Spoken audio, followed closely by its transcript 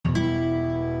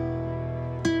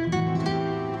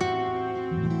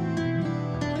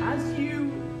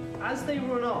they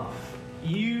run off,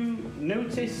 you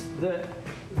notice that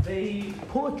they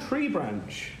pull a tree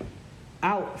branch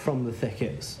out from the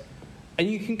thickets, and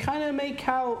you can kind of make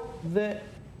out that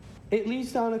it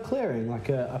leads down a clearing, like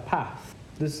a path.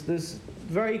 There's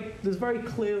very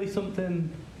clearly something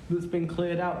that's been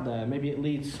cleared out there. Maybe it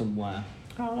leads somewhere.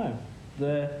 I don't know.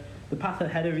 The path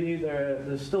ahead of you,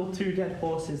 there's still 2 dead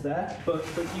horses there, but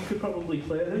you could probably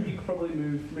clear them. You could probably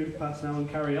move past now and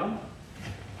carry on.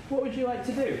 What would you like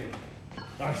to do?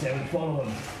 I say we follow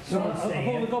them. So I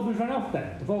thought the goblins ran off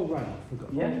then. They've all ran off.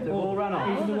 Yeah, they've all ran off.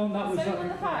 Even the one that was. So won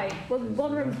the fight? Well,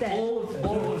 one room's dead.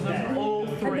 All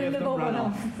 3 of them ran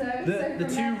off.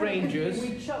 The 2 rangers.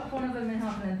 We chopped one of them in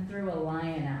half and then threw a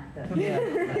lion at them.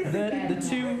 Yeah. the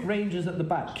 2 rangers at the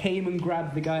back came and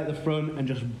grabbed the guy at the front and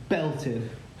just belted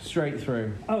straight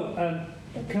through. Oh,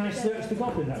 can I search the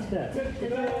goblin that's dead?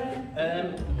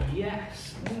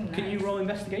 Yes. Can you roll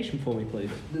investigation for me, please?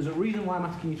 There's a reason why I'm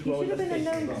asking you to roll You should have been a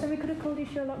investigation. gnome, so we could have called you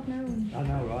Sherlock Gnome. I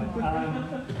know, right?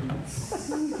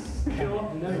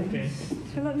 Sherlock Gnome.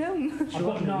 Sherlock Gnome. I've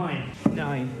got 9.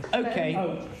 9. Okay.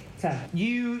 Oh, 10.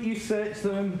 You search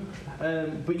them,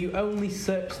 but you only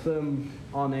search them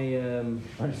on a.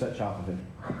 I just search half of him.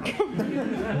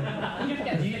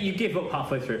 You give up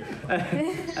halfway through.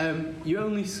 You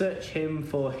only search him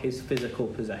for his physical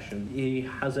possession. He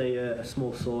has a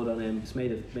small sword on him. It's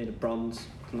made of bronze.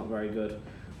 It's not very good.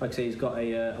 Like I say, he's got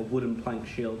a wooden plank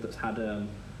shield that's had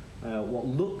what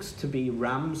looks to be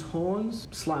ram's horns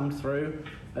slammed through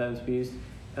to be used.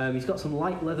 He's got some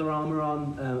light leather armour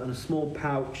on and a small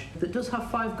pouch that does have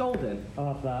 5 gold in.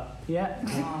 I'll have that. Yeah.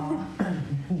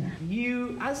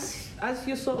 You, as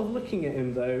you're sort of looking at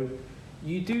him though,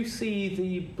 you do see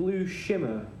the blue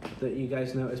shimmer that you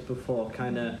guys noticed before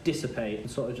kind of dissipate and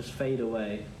sort of just fade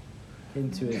away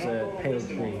into his pale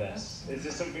green. Is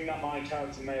this something that my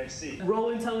character may have seen?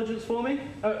 Roll intelligence for me.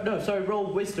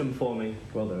 Roll wisdom for me.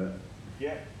 We'll do it.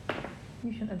 Yeah.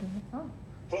 You shouldn't have done it. Oh.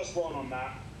 +1 on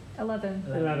that. 11.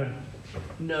 11.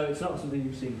 No, it's not something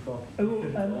you've seen before. Oh,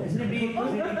 isn't it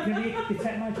can he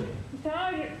detect magic? Can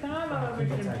I have a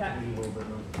wisdom check?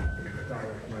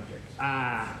 Direct magic.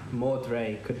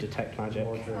 Mordray could detect magic.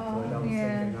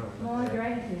 Yeah. More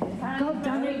great. God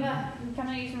damn it. Can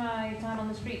I use my time on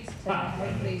the streets to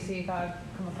hopefully see if I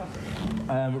come across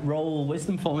it? Roll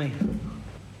wisdom for me.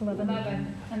 11.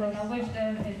 11. And then my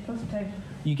wisdom is +2.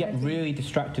 You get really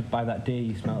distracted by that deer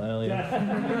you smelled earlier.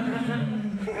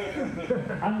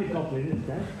 And the goblin is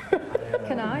dead.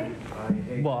 Can I? I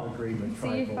hate What? to agree with See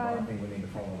if tribal, but I- I think we need to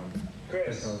follow them.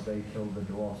 Chris. Because they killed the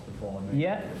dwarfs before. And they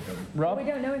Yeah. killed them. Rob? We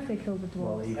don't know if they killed the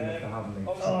Well, dwarves. even if they haven't,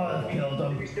 they Obviously, killed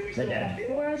them. They're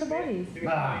dead. Where are the bodies?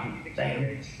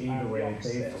 Either way,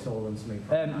 they've stolen something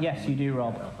from Yes, you do,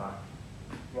 Rob.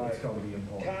 Right. It's got to be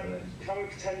important for this. Can we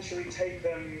potentially take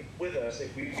them with us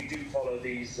if we do follow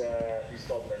these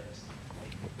goblins?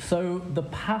 So the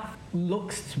path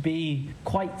looks to be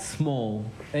quite small.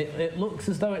 It looks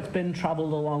as though it's been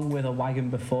travelled along with a wagon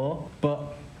before,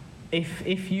 but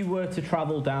if you were to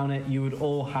travel down it, you would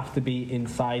all have to be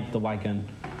inside the wagon.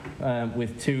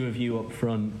 With 2 of you up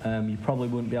front, you probably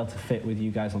wouldn't be able to fit with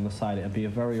you guys on the side. It'd be a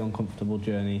very uncomfortable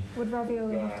journey. Would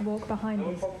Ravioli have to walk behind I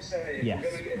would us? probably say Yes.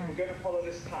 if we're going to follow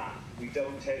this path, we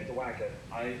don't take the wagon.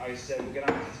 I said we're going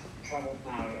to have to travel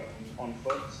now on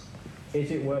foot. Is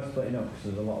it worth splitting up? Because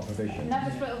there's a lot of provision.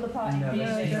 Never split up the party. Never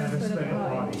split up the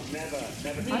party.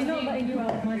 Never. I'm not letting you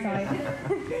out my side.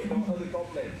 They've got other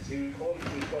goblins who call them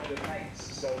his goblin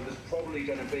mates, so there's probably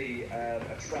going to be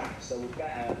a trap, so we're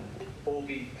better all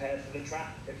be prepared for the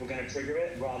trap if we're going to trigger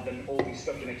it, rather than all be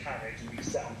stuck in a carriage and be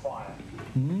set on fire.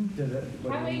 Does it?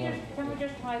 Can we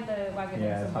just hide the wagon?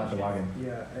 Yeah, in it's some hide the bushes? wagon.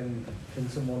 Yeah, and can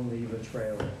someone leave a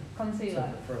trail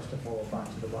Concealer. for us to follow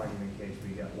back to the wagon in case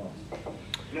we get lost?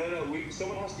 No,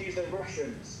 someone has to use their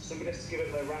rations. Somebody has to give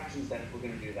up their rations then if we're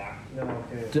going to do that. No,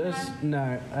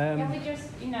 okay. Can we just,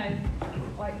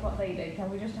 like what they did, can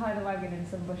we just hide the wagon in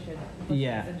some bushes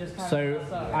Yeah. and just carry So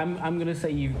ourselves? I'm going to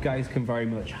say you guys can very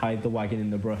much hide the wagon in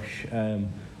the brush.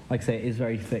 Like I say, it is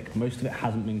very thick. Most of it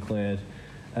hasn't been cleared.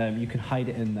 You can hide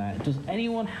it in there. Does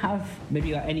anyone have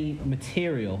maybe any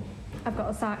material? I've got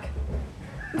a sack.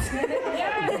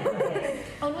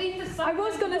 I'll leave the sack. I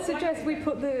was going to suggest we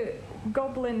put the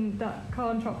goblin that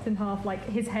Khan chopped in half, like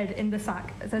his head in the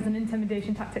sack as an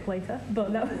intimidation tactic later, but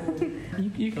no.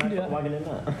 You can do that. Wagon in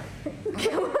there?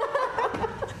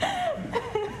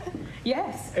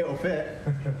 Yes. It'll fit.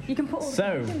 You can put all the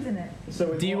So- things in it.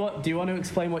 So Do you want to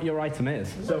explain what your item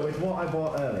is? So with what I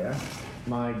bought earlier,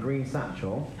 my green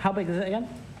satchel, How big is it again?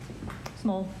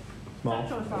 Small. small,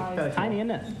 Satchel size. fairly small, Tiny,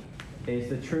 isn't it? is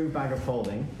the true bag of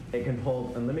holding. It can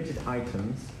hold unlimited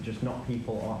items, just not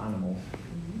people or animals.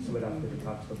 So So we'd have to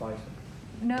attach the bison.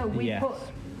 No, Yes.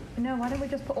 No, why don't we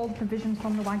just put all the provisions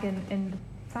from the wagon in the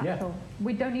satchel?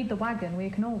 We don't need the wagon, we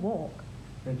can all walk.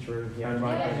 True. Yeah.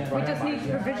 We just need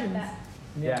provisions.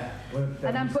 Yeah.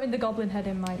 And I'm putting the goblin head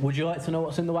in my... Would you like to know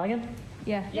what's in the wagon?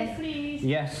 Yeah. Yes, please.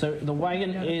 Yes, so the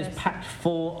wagon No, is first. packed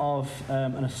full of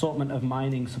an assortment of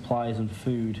mining supplies and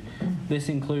food. This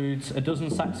includes a dozen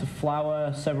sacks of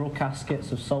flour, several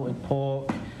caskets of salted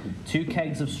pork, 2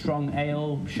 kegs of strong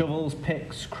ale, shovels,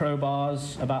 picks,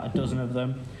 crowbars, about a dozen of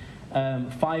them,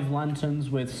 5 lanterns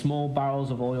with small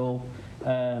barrels of oil,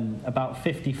 about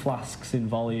 50 flasks in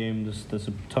volume, there's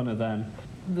a ton of them.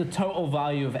 The total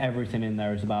value of everything in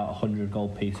there is about 100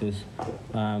 gold pieces.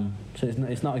 So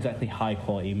it's not exactly high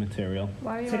quality material.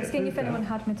 Why are you Take the asking food if anyone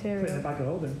down. had Put it in the material? bag of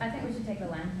holding. I think we should take the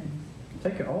lanterns.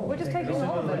 Take it all. We're just taking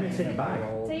all of it. Limited bag.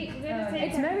 We're gonna take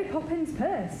It's Mary Poppins'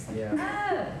 purse.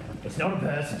 Yeah. Oh! It's not a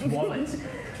purse, it's a wallet.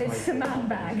 It's a man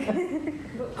bag.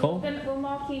 Cool. Then we'll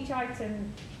mark each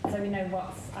item so we know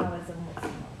what's ours and what's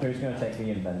not. Who's going to take the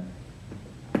invent?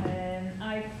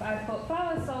 I've put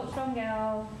flour, salt, strong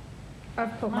ale,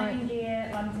 I've put my... mining gear,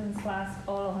 lanterns, flask,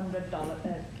 all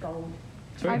 $100 gold.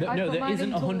 Sorry, I've no, put there mine isn't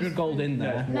in 100 tools. gold in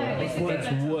there. No, it's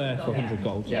It's worth 100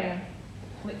 gold. Yeah.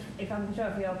 Which, if I'm sure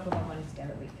if we all put our money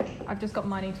together, we can. I've just got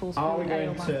mining tools for Are we ale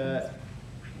going lanterns. to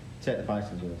take the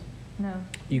bisons with us? No.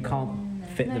 You can't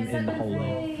fit them in the holder.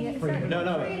 Yeah, No,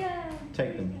 no.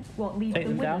 Take them. What, leave Take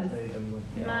them with down. us?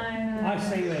 No. I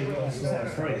say we set it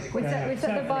free. We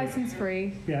set the bisons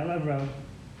free. Yeah, let them roll.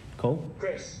 Cool.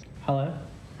 Chris, Hello.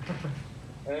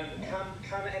 can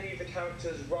any of the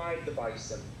characters ride the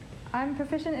bison? I'm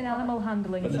proficient in animal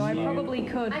handling, But so I you- probably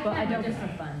could, but I don't just for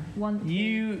fun. want to.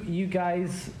 You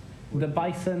guys, the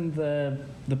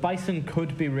bison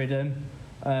could be ridden,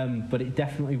 but it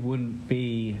definitely wouldn't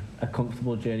be a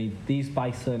comfortable journey. These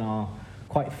bison are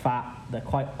quite fat. They're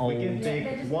quite old. We give they're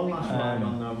Dick just one like- last ride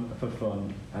on them for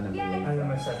fun, and then we leave. And then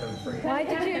we set them free. Why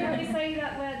did you... Can we say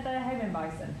that they're homing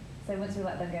bison? So once we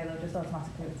let them go, they'll just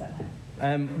automatically return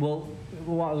home. Well,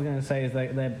 what I was going to say is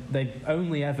they've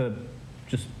only ever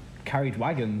just carried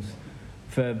wagons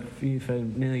for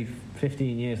nearly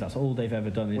 15 years. That's all they've ever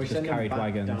done is We just send them carried back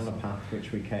wagons. down the path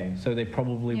which we came. So they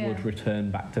probably Yeah. would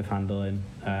return back to Fandolin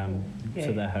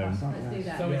to their home. Let's do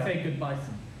that. So we say good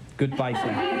bison. Good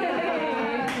bison. Very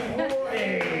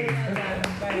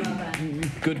well done.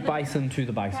 Good bison to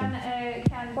the bison.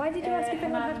 Why did you ask if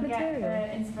anyone had Can material?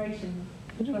 inspiration.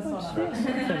 Plus one on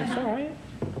that. It's all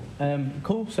right.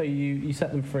 Cool. So you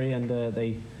set them free, and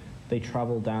they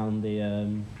travel down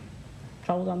the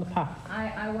path.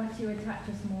 I want to attach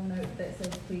a small note that says,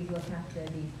 please look after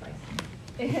these bison.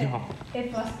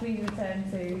 If us, please return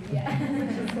to. Yeah.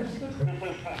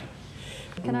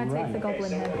 Can I take Right. the Okay, goblin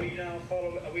so head? are we now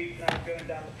going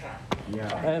down the path?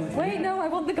 Yeah. Wait, no, I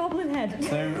want the goblin head.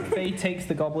 So Faye takes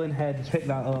the goblin head, pick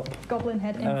that up. Goblin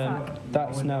head in fact.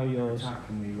 That's now yours.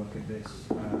 Can we look at this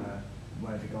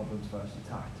where the goblins first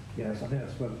attacked? Yes, I think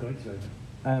that's where we're going to.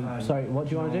 Sorry, what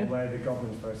do you want to do? Where the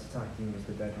goblins first attacked them was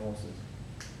the dead horses.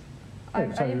 I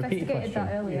sorry, repeat your investigated that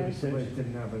question. earlier. We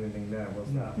didn't have anything there, was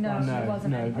No. there? No, there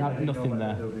wasn't anything. nothing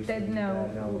there.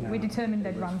 We determined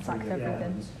they'd ransacked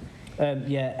everything.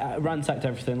 Ransacked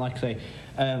everything. Like I say,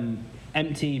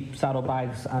 empty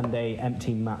saddlebags and a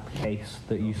empty map case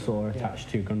that you saw attached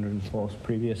to Gundren's horse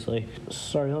previously.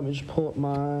 Sorry, let me just pull up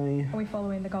my. Are we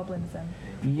following the goblins then?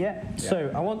 Yeah. So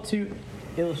I want to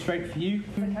illustrate for you.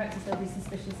 The characters will be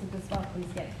suspicious of the sparkly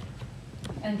skin.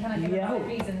 And can I give Yeah. a good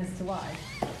reason as to why?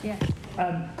 Yeah.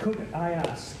 Could I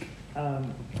ask,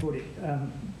 can I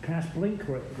ask Blink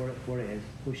where it is?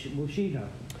 Will she know?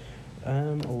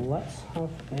 Let's have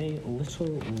a little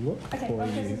look Okay, for well,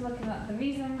 this you. is looking at the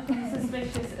reason I'm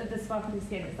suspicious of the sparkly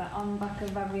skin is that on the back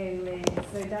of Ravioli,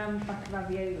 so down the back of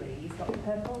Ravioli, he's got the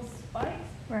purple spikes,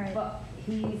 Right. but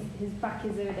his back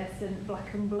is iridescent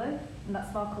black and blue, and that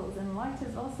sparkles in light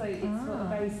as well, so it's sort of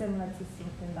very similar to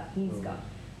something that he's got.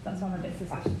 That's why I'm a bit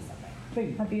suspicious of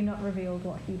it. Have you not revealed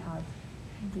what he has?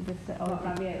 Did you just say, What,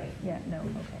 Ravioli? Yeah, no,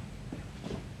 okay.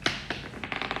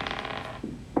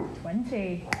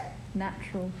 20.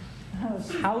 Natural.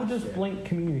 How does Blink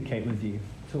communicate with you?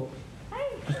 Talk.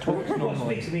 Just talks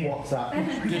normally. Speak to me. What's that?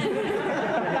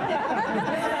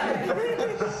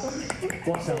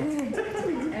 What's up?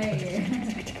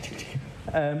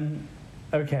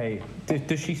 Okay.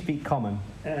 Does she speak common?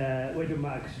 It doesn't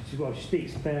matter, 'cause she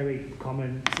speaks very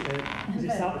common. Is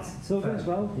it Sylvan as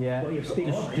well? Yeah. Well, you speak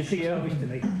Elvish to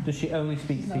me. Does she only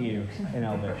speak to you in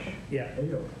Elvish? Yeah.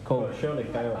 Cool. Well, surely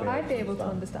Faye will be I'd be able able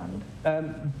to understand.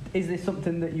 Is this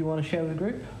something that you want to share with the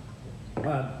group?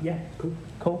 Yeah, cool.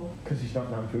 Cool. Because he's not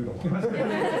Nampoodle.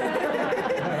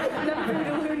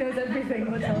 Nampoodle who knows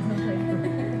everything will tell something.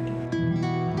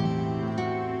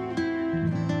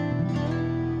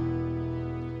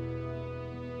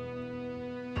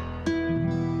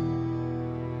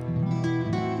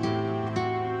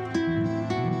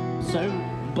 So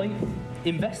Blake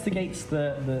investigates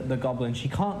the goblin. She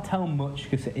can't tell much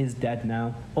because it is dead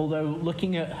now. Although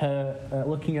looking at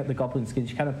the goblin skin,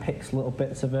 she kind of picks little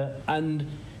bits of it, and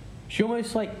she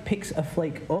almost like picks a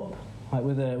flake up, like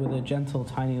with a gentle,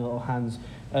 tiny little hands.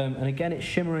 And again, it's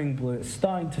shimmering blue. It's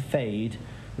starting to fade.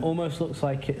 Almost looks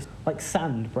like it's like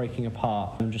sand breaking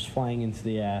apart and just flying into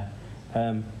the air.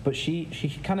 But she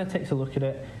kind of takes a look at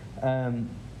it.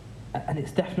 And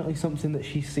it's definitely something that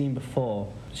she's seen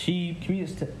before. She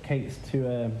communicates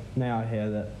to Nayar here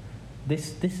that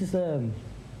this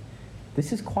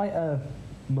is quite a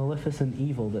maleficent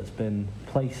evil that's been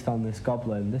placed on this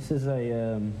goblin. This is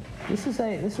a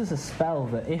spell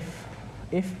that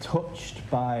if touched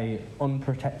by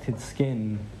unprotected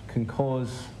skin can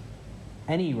cause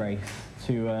any race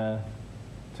to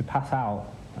pass out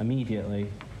immediately.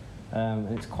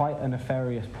 And it's quite a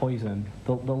nefarious poison.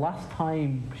 The last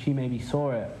time she maybe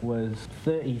saw it was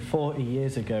 30, 40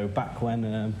 years ago, back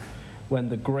when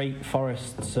the great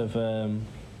forests of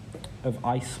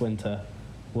Icewinter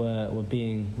were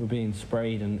being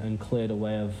sprayed and cleared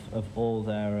away of all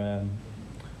their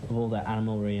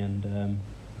animalry and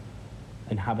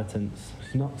inhabitants.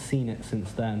 She's not seen it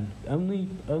since then. Only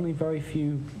very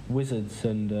few wizards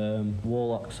and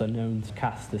warlocks are known to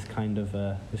cast this kind of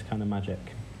magic.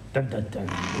 Dun dun dun.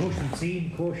 Caution,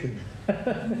 scene, caution.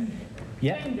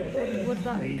 Yeah. Would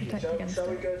that protect against Shall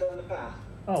we it? go down the path?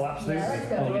 Oh, absolutely.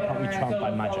 Oh, you can't be charmed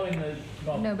by magic.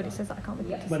 No, but it says that I can't be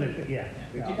put to Well, sleep.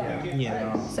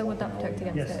 Yeah. So would that protect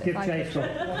against Yes, it? give If I chase, could- Rob.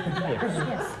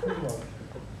 Yes.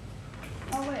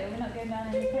 Oh wait, we're not going down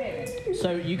any clearing.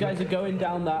 So you guys are going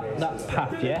down that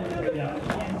path, yeah?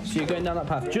 Yeah. So you're going down that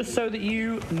path. Just so that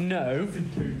you know.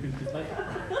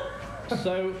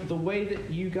 So the way that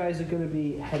you guys are going to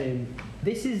be heading,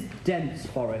 this is dense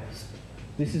forest.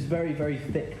 This is very, very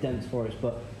thick, dense forest,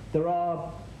 but there are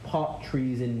park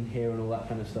trees in here and all that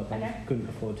kind of stuff. I Okay. couldn't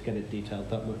afford to get it detailed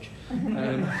that much.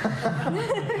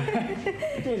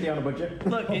 D&D on a budget.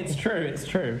 Look, it's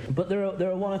true. But there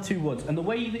are one or two woods, and the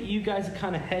way that you guys are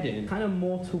kind of heading, kind of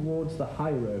more towards the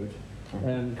high road,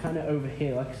 kind of over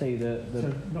here, like I say,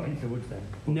 So not into the woods then?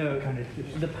 no, Kind of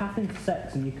just... the path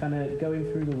intersects, and you're kind of going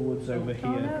through the woods over Oh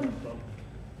here. no.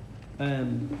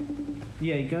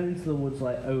 Yeah, you're going into the woods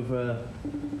like over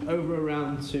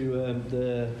around to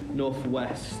the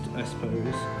northwest, I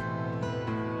suppose.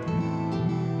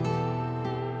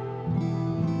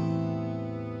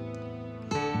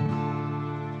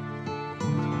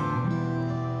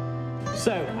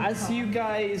 So as you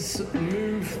guys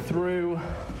move through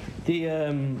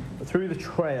the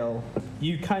trail,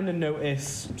 you kind of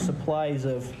notice supplies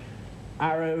of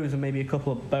arrows and maybe a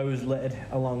couple of bows littered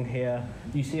along here.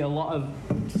 You see a lot of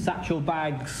satchel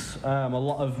bags, a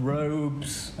lot of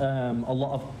robes, a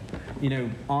lot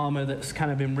of armor that's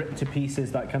kind of been ripped to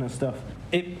pieces, that kind of stuff.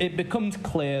 It becomes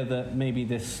clear that maybe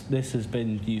this has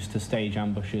been used to stage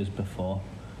ambushes before,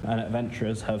 and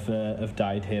adventurers have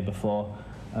died here before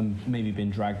and maybe been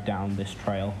dragged down this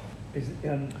trail. Is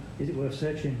it worth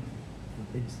searching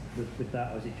with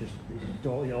that, or is it just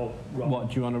all wrong? What,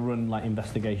 do you want to run like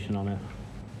investigation on it?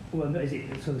 Well, no, is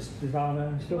it so there's armour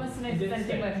and He stuff? wants to know if there's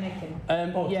anything worth nicking.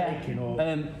 Taking, or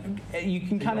You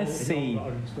can kind of is it all see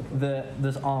rotten and stuff like that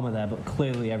there's armour there, but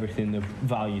clearly everything of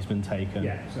value's been taken.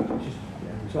 Yeah, so it's just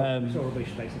it's all rubbish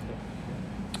basically.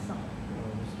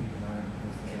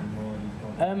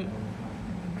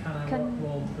 Can-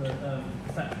 roll for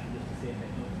perception just to see if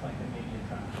it looks like it may be a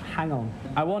trap? Hang on.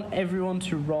 I want everyone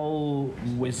to roll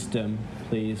wisdom,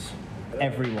 please.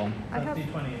 Everyone. I have,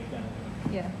 D20 again.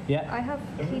 yeah. Yeah. I have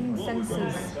keen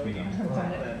senses.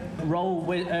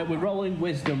 We're rolling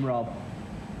wisdom, Rob.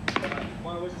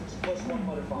 My wisdom's +1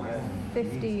 modifier.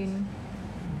 15.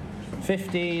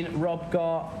 15. Rob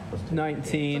got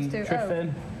 19. Plus 2.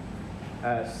 Triffin.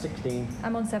 16.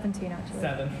 I'm on 17 actually.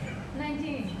 7.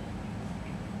 19.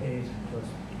 8 plus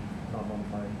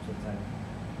non-modified, so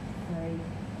 10.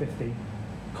 15.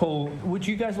 Cool. Would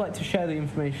you guys like to share the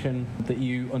information that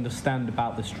you understand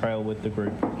about this trail with the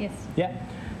group? Yes. Yeah.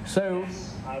 So.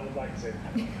 Yes, I would like to.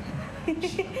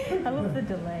 I love the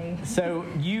delay. So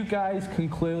you guys can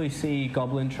clearly see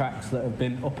goblin tracks that have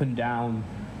been up and down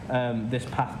this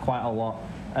path quite a lot.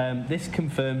 This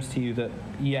confirms to you that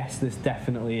yes, this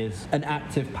definitely is an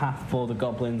active path for the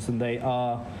goblins, and they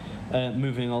are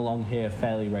moving along here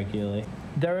fairly regularly.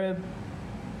 There are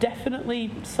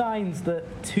definitely signs that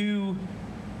two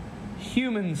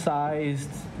human-sized,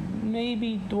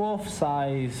 maybe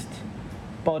dwarf-sized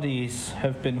bodies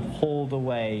have been hauled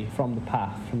away from the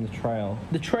path, from the trail.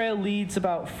 The trail leads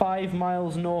about 5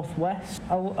 miles northwest.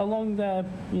 Along there,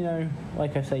 you know,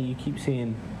 like I say, you keep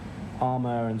seeing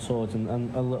armor and swords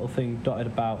and a little thing dotted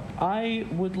about. I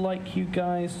would like you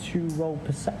guys to roll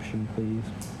perception, please.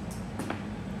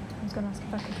 I was going to ask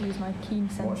if I could use my keen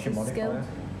What's your senses skill.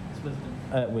 modifier? It's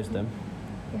wisdom. Wisdom.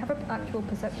 You have an actual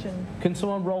perception. Can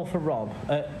someone roll for Rob?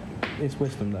 It's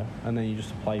wisdom though, and then you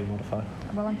just apply your modifier.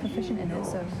 Well, I'm proficient in it,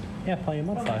 so. Yeah, apply your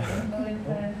modifier.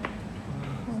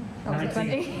 That was a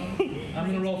 20. I'm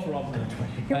going to roll for Rob.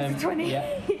 It was a 20.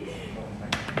 Yeah.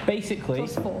 Basically,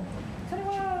 Plus 4.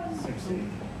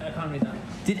 16. I can't read that.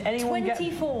 did anyone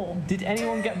 24. Did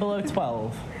anyone get below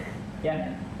 12?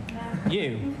 Yeah.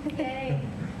 You.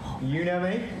 You know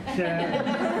me?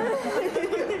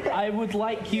 I would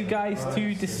like you guys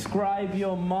to describe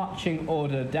your marching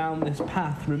order down this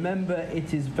path. Remember,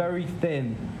 it is very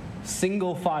thin.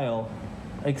 Single file.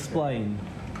 Explain.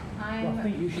 Well, I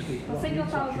think you should be. Single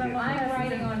files I'm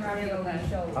riding on Ravioli's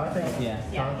shoulder. I think Yeah.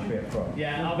 Tom should be up front.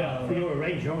 Yeah, I'll be up. But you're a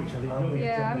ranger, aren't you?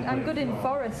 Yeah, I'm good in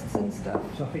forests and stuff.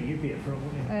 So I think you'd be at front,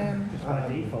 wouldn't you? Just by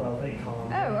default, I think. Oh,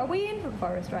 are we in the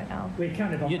forest right now? We're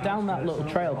kind of on You're down that outskirts, little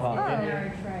aren't trail we? path. Oh.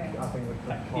 Narrow trail. I think we're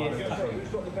So who's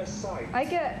got the best sight? I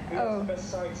get. Who has Oh. the best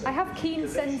sight? I have keen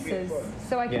Because they should be at senses, front.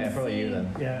 so I can Yeah, see. probably you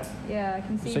then. Yeah. Yeah, I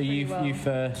can see So pretty you well. you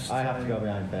first. I have to go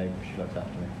behind Faye because she looks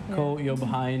after me. Yeah. Cool. You're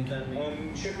behind.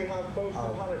 Should we have both the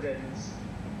paladins?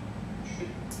 Should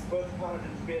both the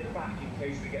paladins be at the back in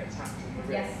case we get attacked from the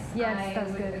rear? Yes, Yes, I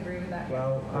that's would good. agree with that.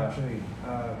 Well, Yeah. actually,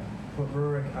 put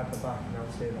Rurik at the back and I'll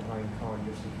stay behind Khan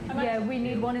just to keep. Yeah, we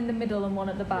need one in the middle and one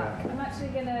at the back. I'm actually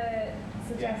going to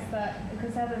suggest that,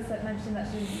 because Heather mentioned that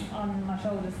she's on my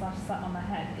shoulders / sat on my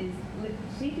head, is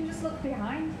she can just look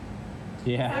behind. I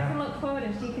Yeah. can look forward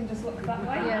and she can just look that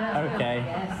way. Yeah, that's good. Okay.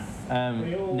 Yes.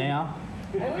 Now,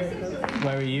 I always seem to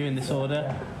where are you in this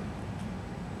order?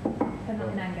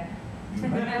 Penanga.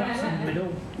 That's in the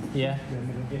middle. Yeah.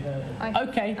 I,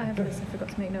 Okay. I have this, I forgot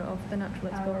to make note of the natural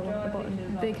explorer one at the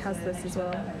bottom. Big has this as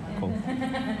well. Cool.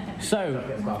 So,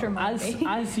 You'll have to remind me.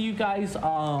 as you guys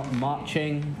are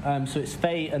marching, so it's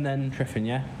Faye and then Triffin,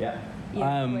 yeah? Yeah.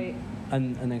 Yeah, Um, wait.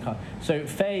 and then Carl. So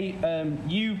Faye,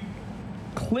 you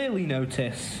clearly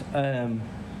notice a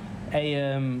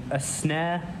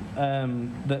snare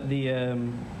that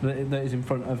that is in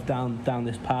front of down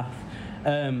this path,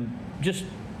 just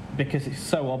because it's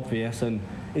so obvious and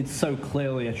it's so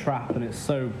clearly a trap and it's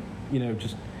so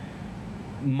just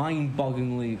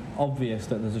mind-bogglingly obvious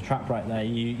that there's a trap right there.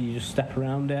 You just step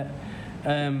around it,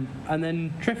 and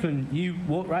then Triffin, you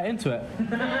walk right into it.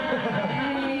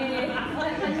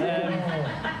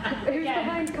 Who's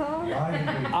behind Carl?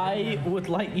 I would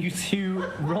like you to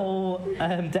roll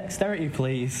dexterity,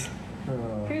 please.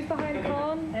 Who's behind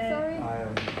Corn? Sorry? I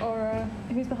am. Aura.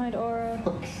 Who's behind Aura?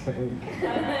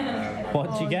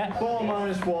 What'd you get? 4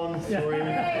 minus 1, 3.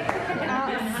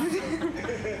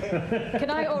 Can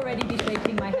I already be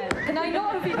shaking my head? Can I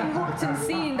not have even looked and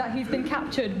seen that he's been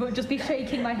captured, but just be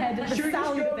shaking my head at the Should we just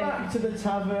sound go of it? back to the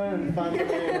tavern and find a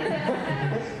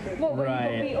way? What, will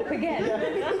Right. you put me up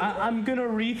again? I'm going to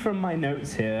read from my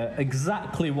notes here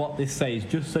exactly what this says,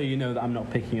 just so you know that I'm not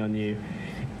picking on you.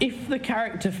 If the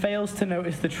character fails to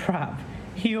notice the trap,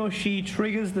 he or she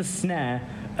triggers the snare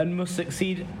and must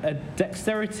succeed a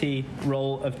dexterity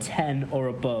roll of 10 or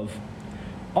above.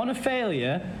 On a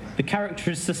failure, the character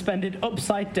is suspended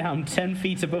upside down 10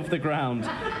 feet above the ground.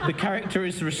 The character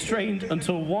is restrained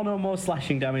until 1 or more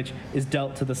slashing damage is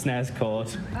dealt to the snare's cord.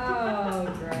 Oh,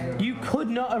 great. You could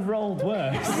not have rolled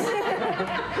worse.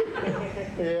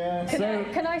 Yeah.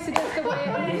 Can I suggest a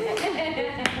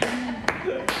way?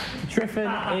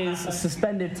 Triffin is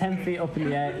suspended 10 feet up in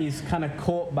the air. He's kind of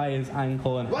caught by his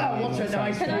ankle and Wow, what a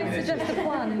nice Can I suggest a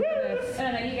plan for this?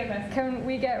 No, you go first. Can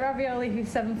we get Ravioli, who's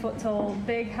 7 foot tall?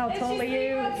 Big, how It's tall just are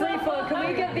you? 3 3 foot foot. tall. Can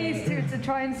we get these two to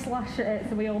try and slash at it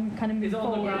so we all kind of move Is it on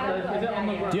the forward? ground? Is it on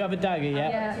the ground? Do you have a dagger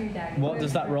yet? Yeah. 2 daggers. What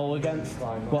does that roll against?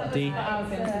 What D? I was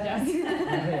going to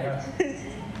suggest.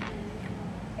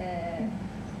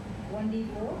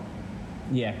 1d4?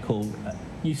 Yeah, cool.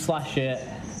 You slash it.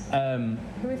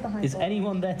 Who is behind Is Paul?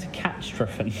 anyone there to catch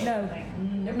Triffin? No.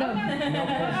 No, No.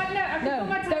 I've No, put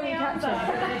my don't tiny catch arms up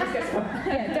and then it just goes.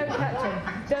 Yeah, don't catch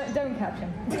him. Don't catch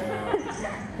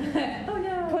him. Oh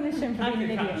no. Punish him for I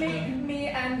being an can catch idiot. him. Me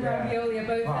and Ravioli are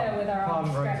both there with our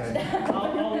arms stretched.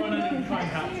 I'll run in and try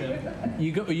and catch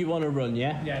him. You want to run,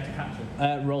 yeah? Yeah, to catch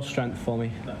him. Roll strength for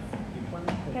me.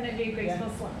 Can it be a graceful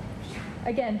slap?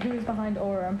 Again, who's behind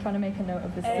Aura? I'm trying to make a note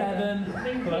of this. 7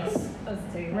 plus Us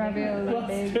two. Ravioli, plus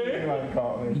big.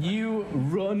 2. You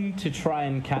run to try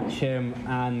and catch him,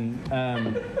 and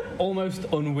almost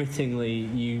unwittingly,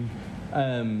 you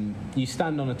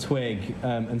stand on a twig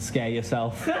and scare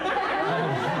yourself.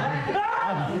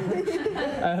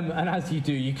 And as you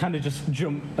do, you kind of just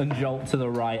jump and jolt to the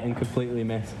right and completely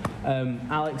miss.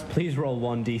 Alex, please roll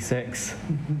 1d6.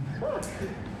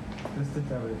 Just to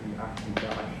tell if you actually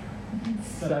die.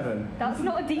 7. That's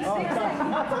not a D6.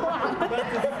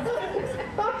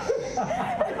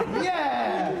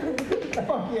 Yeah!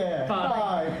 Fuck yeah!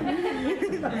 5.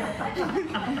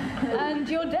 And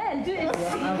you're dead.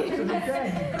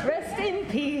 Rest in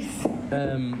peace.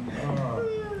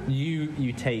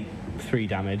 You take 3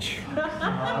 damage. What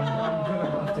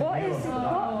is what?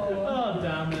 Oh,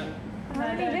 damn it. How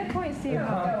many hit points do you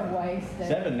have? Wasted.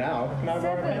 7 now. Can I roll a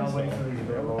 7. I'll wait pencil? till he's a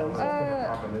bit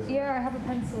lower. Yeah, I have a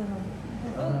pencil in them.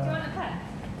 Oh, do you want a pen?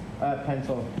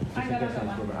 Pencil. Just I in got case I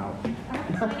one. run out. I have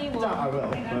a tiny No, I one. will,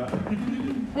 but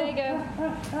There you go.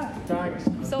 thanks.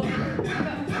 So, I'm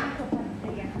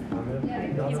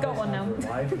gonna He's got one now.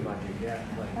 Revive magic, yeah.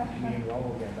 Like, me and Rob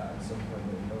will get that at some point,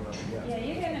 but we don't have it yet. Yeah,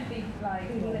 you're going to be like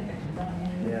healing bitches,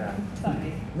 aren't you? Yeah.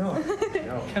 Sorry. No.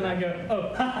 Can I go?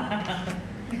 Oh.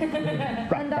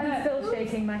 and I'm still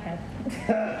shaking my head.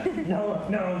 No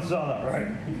one saw that, right?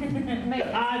 Mate,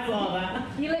 I saw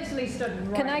that. you literally stood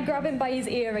right. Can I grab him by his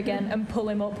ear again and pull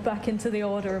him up back into the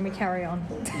order and we carry on?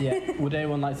 Yeah. Would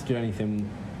anyone like to do anything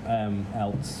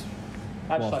else?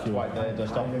 I just like to Whilst wipe the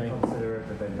dust off me. Consider it,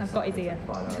 but then I've got his ear.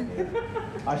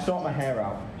 I sort my hair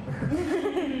out.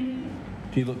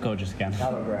 You look gorgeous again.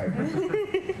 That look great.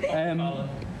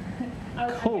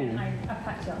 Cool. I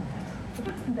patch you on.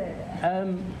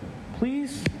 There.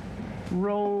 Please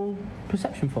roll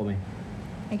perception for me.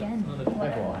 Again.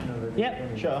 Everyone.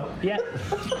 Yep. Sure. Yep.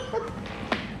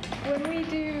 When we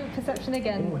do perception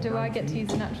again, do I get to use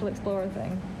the natural explorer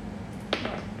thing?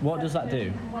 What does that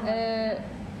do?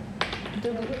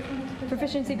 Double,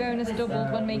 proficiency bonus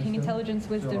doubled when making intelligence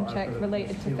wisdom check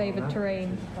related to favoured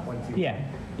terrain. Yeah.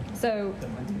 So,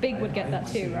 Big would get that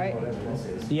too, right?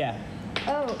 Yeah.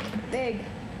 Oh, Big.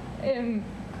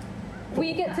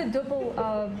 We get to double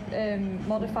our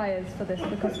modifiers for this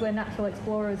because we're natural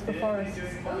explorers for forests,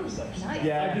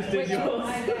 Yeah.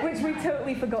 which we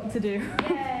totally forgot to do.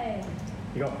 Yay!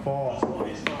 You got 4. So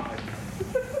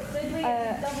do we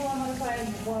get double our modifiers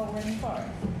while we're in the forest?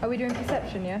 Are we doing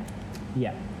perception, yeah?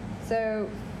 Yeah. So,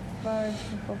 5,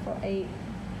 4, 4, 8,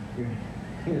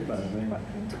 Here's better than me.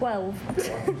 12.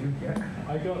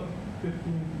 I got 15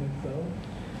 myself.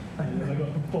 And then I got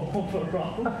 4 for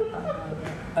Rob.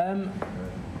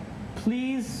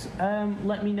 Please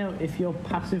let me know if your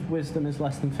passive wisdom is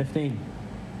less than 15.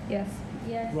 Yes.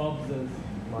 Yes. Rob's is.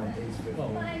 Mine is 15.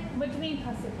 What do you mean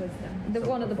passive wisdom? The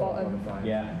one at the bottom.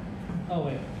 Yeah. Oh,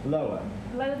 wait. Lower.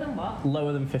 Lower than what?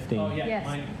 Lower than 15. Oh, yeah. Yes.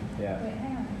 Mine. Yeah. Wait,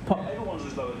 hang on. Everyone's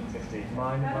is lower than 50.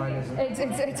 Mine isn't.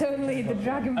 It's only the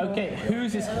Dragon Ball. Okay,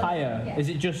 whose is higher? Is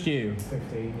it just you?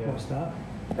 15, yeah. What's that?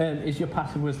 Is your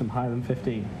passive wisdom higher than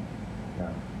 15? No.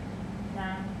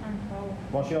 Nah, I'm 12.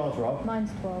 What's yours, Rob?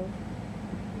 Mine's 12.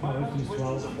 My wisdom's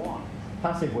Wisdom's 12. a 1.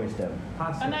 Passive wisdom.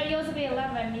 Oh no, yours will be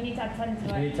 11. You need to add 10 to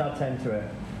You it. need to add 10 to it.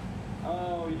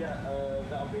 Oh, yeah,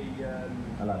 that'll be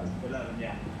 11. 11,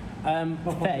 yeah.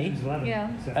 Faye, Wisdom's 11. Yeah.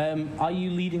 So, are you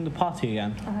leading the party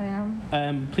again? I am.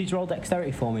 Please roll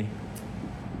dexterity for me.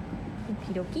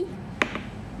 Okie dokie.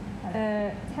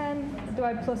 10. Do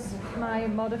I plus my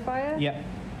modifier? Yep.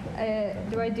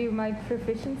 Do I do my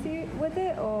proficiency with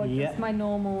it or Yeah. just my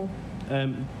normal?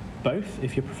 Both,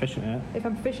 if you're proficient in it. If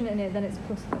I'm proficient in it, then it's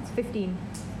 15.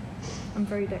 I'm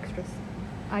very dexterous.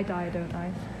 I die, don't I?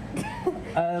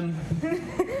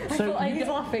 So He's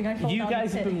laughing. I fall you down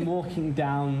guys the have pit. been walking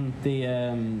down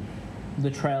the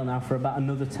trail now for about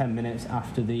another 10 minutes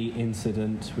after the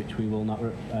incident, which we will not.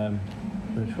 Which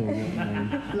we will not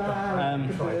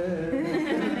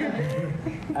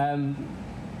name.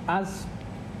 As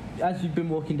you've been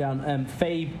walking down,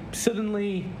 Faye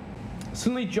suddenly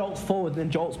jolts forward, then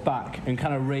jolts back, and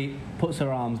kind of puts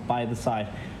her arms by the side,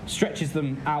 stretches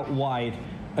them out wide,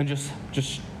 and just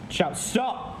shouts,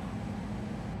 "Stop!"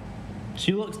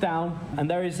 She looks down, and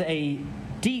there is a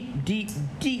deep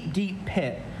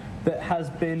pit that has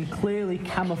been clearly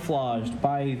camouflaged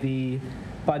by the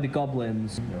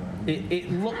goblins. It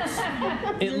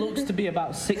looks to be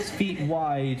about 6 feet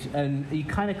wide, and you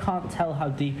kind of can't tell how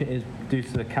deep it is due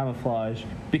to the camouflage.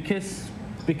 Because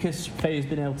Faye's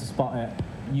been able to spot it,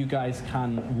 you guys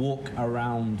can walk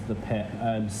around the pit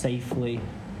safely,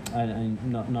 and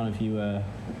none of you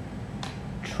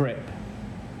trip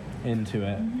into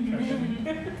it.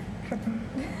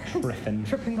 Triffin.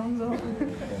 Tripping Gonzo.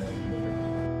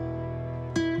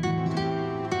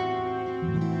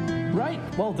 Right,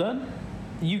 well done.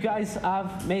 You guys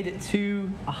have made it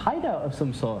to a hideout of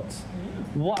some sorts.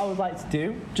 What I would like to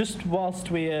do, just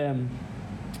whilst we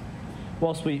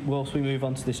move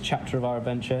on to this chapter of our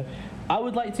adventure, I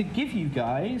would like to give you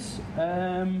guys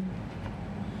I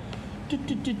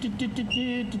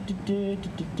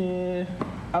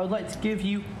would like to give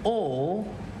you all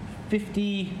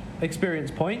 50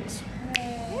 experience points.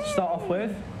 Start off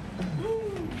with.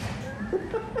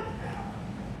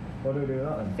 What do we do with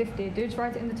that then? 50. Dude,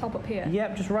 write it in the top up here.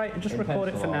 Yep, just record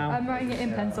it for now. I'm writing it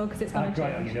in pencil because it's going I'd to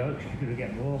write on change. your notes, you're going to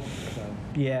get more. So.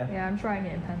 Yeah. Yeah, I'm just writing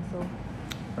it in pencil.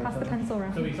 Pass the pencil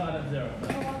around. So we started at 0.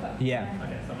 Yeah.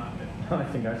 Okay, so I'm active. I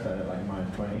think I started at like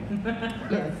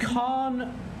 -20.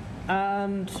 Khan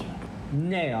and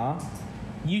Nea,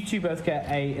 you two both get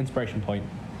a inspiration point.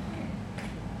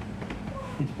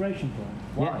 Inspiration point.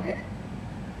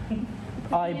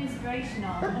 Why?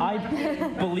 Inspirational. I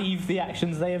believe the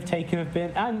actions they have taken have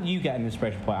been, and you get an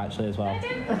inspiration point actually as well.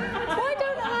 Why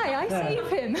don't I save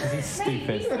him. He's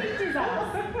stupid.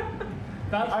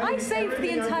 I saved the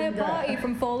entire party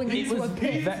from falling into a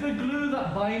pit. It's the glue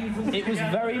that binds us It was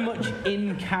together. very much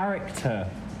in character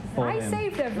for I him.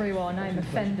 saved everyone. I'm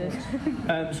offended.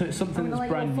 So it's something I'm that's gonna let you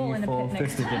brand all fall new in a for pit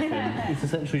next 5th edition. It's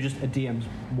essentially just a DM's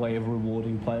way of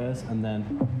rewarding players, and then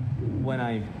when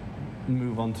I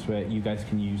move on to it, you guys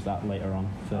can use that later on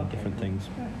for different things.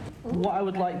 What I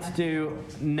would like to do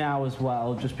now as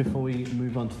well, just before we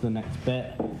move on to the next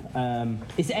bit,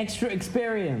 is extra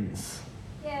experience.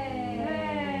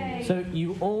 Yay! So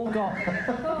you all got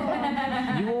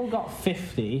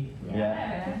 50.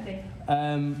 Yeah.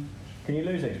 Can you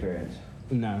lose experience?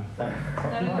 No.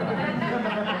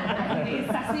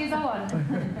 Sassy as I want.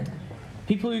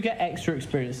 People who get extra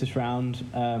experience this round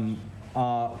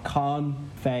are Khan,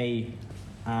 Faye,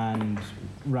 and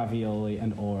Ravioli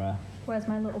and Aura. Where's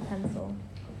my little pencil?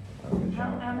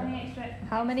 How many extra?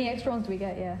 How many extra ones do we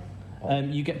get? Yeah.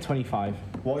 You get 25.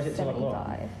 What is it to level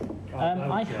up?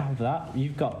 75. I have that.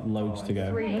 You've got loads to go.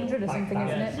 300 or something,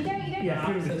 isn't You it? don't. Yeah,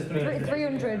 300.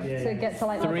 300 to get to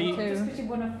like level 2. Because you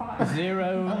won a 5.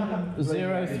 0,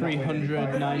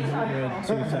 300, 900,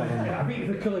 27. I think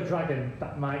the colour dragon,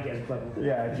 that might get us level.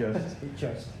 Yeah,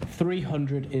 just.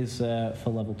 300 is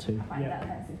for level 2. I find that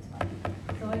offensive to my people.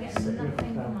 So I get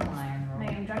nothing from my iron roll.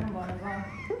 Mate, I'm Dragonborn as well.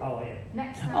 Oh, yeah.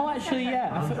 Next time. Oh, actually, yeah.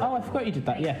 I forgot you did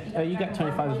that. Yeah, you get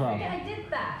 25 as well. Yeah, I did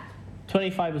that.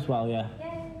 25 as well, yeah. Yay.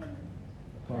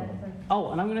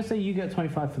 Oh, and I'm going to say you get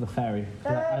 25 for the fairy.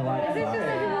 I like Is it that. just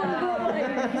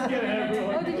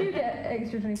everyone? Oh, did you get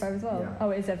extra 25 as well? Yeah.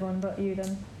 Oh, it is everyone but you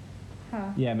then.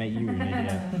 Huh. Yeah, mate, you an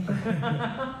idiot.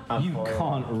 You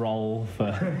can't roll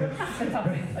for.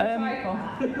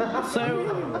 So,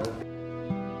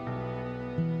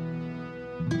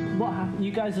 what happened?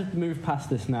 You guys have moved past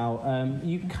this now.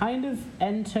 You kind of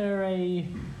enter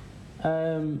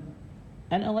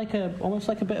almost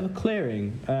like a bit of a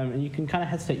clearing, and you can kind of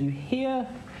hesitate. You hear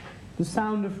the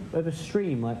sound of a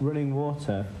stream, like running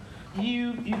water.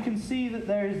 You can see that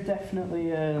there is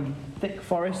definitely thick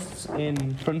forests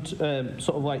in front,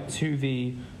 sort of like to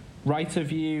the right of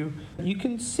you. You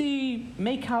can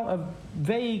make out a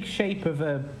vague shape of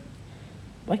a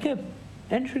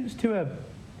entrance to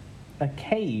a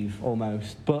cave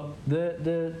almost, but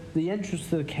the entrance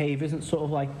to the cave isn't sort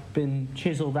of like been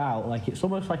chiseled out. Like it's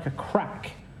almost like a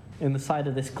crack in the side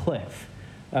of this cliff.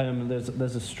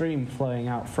 There's a stream flowing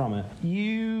out from it.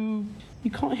 You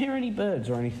can't hear any birds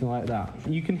or anything like that.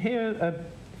 You can hear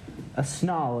a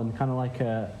snarl and kind of like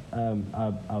a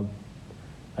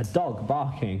dog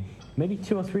barking. Maybe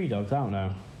 2 or 3 dogs, I don't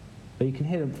know. But you can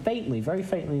hear them faintly, very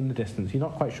faintly in the distance. You're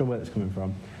not quite sure where it's coming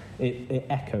from. It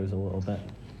echoes a little bit.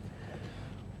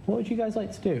 What would you guys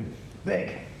like to do?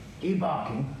 Vic, are you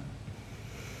barking?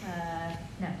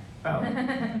 No. Oh.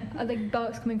 Are the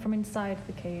barks coming from inside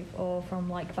the cave or from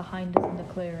like behind us in the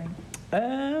clearing?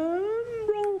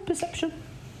 Roll perception.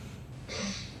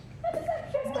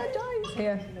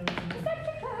 Here.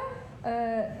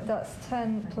 That's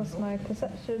 10 plus my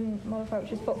perception modifier,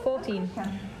 which is 14.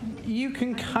 You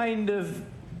can kind of,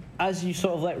 as you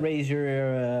sort of raise your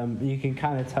ear, you can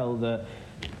kind of tell that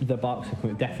the barks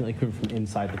are definitely coming from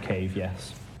inside the cave,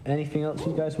 yes. Anything else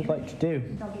you guys would like to do?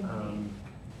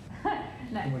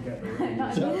 Can we get the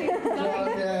rangers?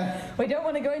 We don't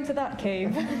want to go into that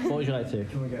cave. What would you like to do?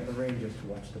 Can we get the rangers to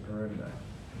watch the perimeter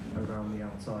around the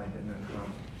outside and then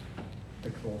have the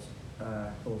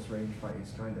close range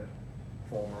fighters kind of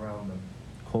form around them,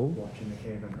 Cool. watching watching the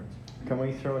cave entrance. Can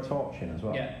we throw a torch in as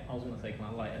well? Yeah, I was going to say, can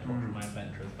I light a torch from my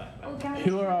adventurer's Oh, backpack? guys,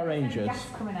 Who are our there's rangers? gas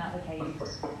coming out of the cave.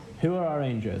 Who are our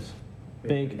rangers?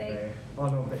 Big. Faye. Oh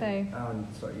no, Faye. And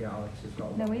so yeah, Alex has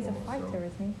got. No, he's a more, fighter, so.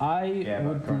 isn't Yeah,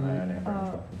 but currently only have ranged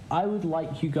weapons. I would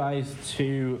like you guys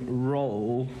to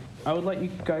roll. I would like you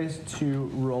guys to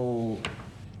roll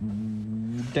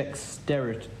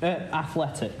dexterity,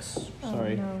 athletics. Oh,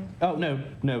 Sorry. no. Oh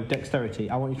no, dexterity.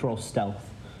 I want you to roll stealth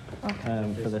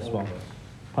Okay. for this All one. of us.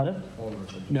 Pardon? All of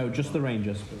us. No, just the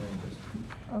rangers. The Rangers.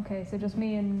 Okay, so just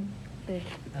me and Big.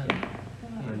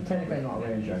 I'm technically not a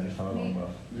ranger, I just have a longbow.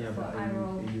 Yeah, So but I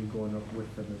roll- are you going up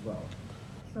with them as well?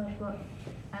 So I've got,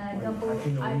 and I Well, double,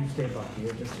 actually, no, I, you stay back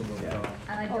here just to look up.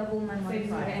 and I double my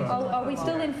modifier. Oh, are we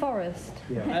still in forest?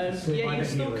 Yeah. So Yeah, by you're the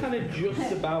still healers. kind of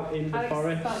just about in the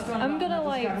forest. I'm gonna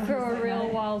like throw a real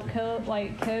wild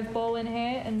curveball in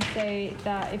here and say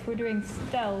that if we're doing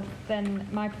stealth, then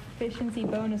my proficiency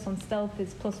bonus on stealth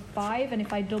is +5, and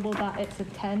if I double that, it's a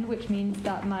 10, which means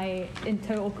that my in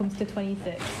total comes to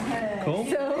 26. Cool.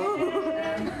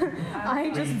 So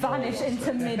I just vanish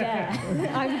into midair.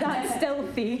 I'm that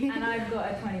stealthy. And I've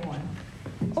got a 21.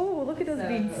 Oh, look at us So,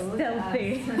 being look at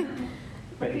stealthy.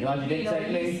 Pretty glad you didn't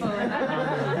take me.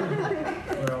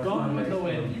 We're all Gone with fine, the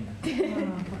mate.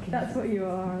 wind. That's what you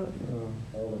are.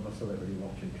 All of us are literally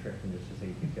watching Tripping just to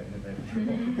see if he's getting a bit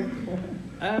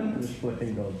of trouble. Just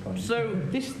flipping gold coins. So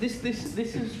this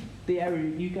is the area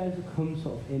you guys have come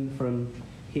sort of in from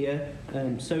here,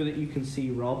 so that you can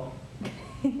see Rob.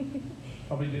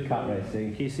 Probably do Can't the really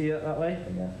see. Can you see it that way?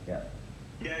 Yeah.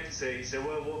 Yeah, I can see. So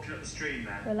we're walking up the stream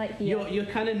now. We're like here. You're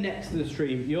kind of next to the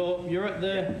stream. You're at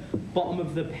the bottom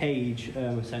of the page,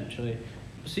 essentially.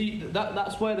 See,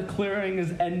 that's where the clearing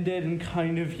has ended, and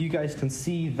kind of you guys can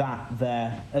see that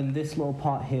there. And this little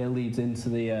part here leads into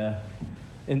the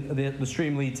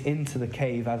stream leads into the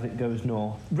cave as it goes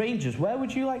north. Rangers, where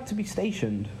would you like to be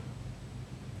stationed?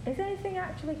 Is anything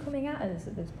actually coming at us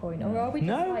at this point, or are we just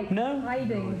No, like no.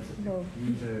 hiding? No,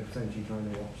 These are essentially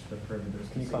trying to watch the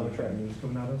perimeters. Can you climb a tree? Enemies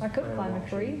coming at us. I could They're climb a watching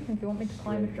tree if you want me to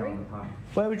climb a straight tree. down the path.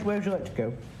 Where would you like to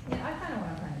go? Yeah, I kind of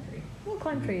want to climb a tree. We'll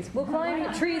climb trees. We'll Why climb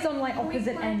not? trees on like Can we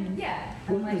opposite climb- ends. Yeah.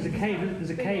 Well, and, there's a like, cave, there's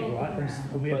a big cave, old right?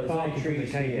 And we have But there's barking no from the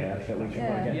trees cave. here that we can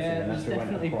Yeah. get to Yeah, unless there's we went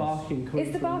definitely across. barking coming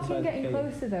Is the from barking inside getting the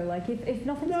cave. closer though? Like if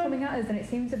nothing's No. coming at us, then it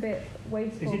seems a bit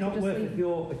wasteful Is it to not just worth leave.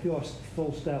 if you're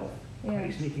full stealth? Yeah. Can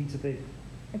you sneak into the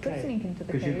I could Okay. sneak into the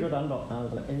Because you're cave. good animal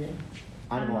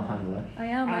handler. I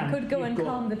am. I could go you've and got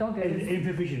calm the doggers.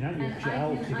 infravision, haven't you? And Which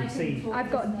helps, you can see. talk I've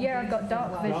to got small I've got distance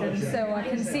dark as well. vision, so I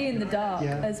can see in the dark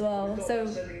Yeah. as well. Stop So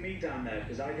sending me down there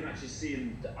because I can actually see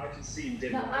in. I can see in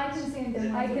dim No, light. I can see in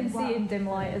dim I light can as well. see in dim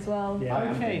light as well.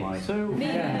 Yeah. Okay, so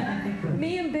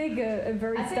Me and Big are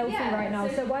very I think, stealthy yeah, right now.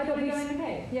 So why do don't you we? wanna go in the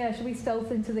cave? Yeah, should we stealth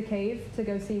into the cave to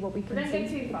go see what we But can don't go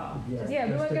see? too far. Yeah,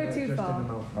 we just won't in go the- too just in far. the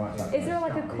mouth. Right, that Is there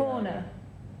like a Scout the corner area.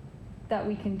 that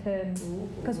we can turn?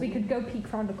 Because we could go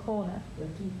peek round a corner.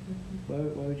 where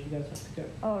would you guys have to go?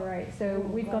 All right, so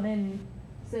we've gone in.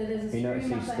 So there's a You notice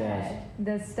stream these up stairs? ahead.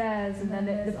 There's stairs, and then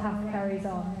the there's path on the carries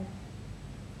right-hand on. side.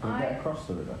 Can we get I- across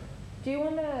the river? Do you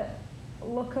want to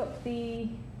look up the,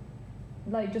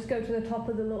 like, just go to the top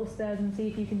of the little stairs and see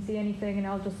if you can see anything, and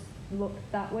I'll just look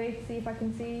that way to see if I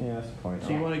can see. Yeah, that's the point. So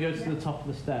you want to go to the top of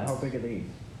the stairs? How big are these?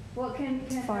 What can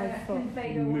 5 foot. can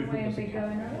Faye go one Movement way and doesn't Big go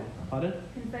count. another? Pardon?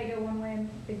 Can Faye go one way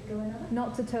and Big go another?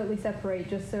 Not to totally separate,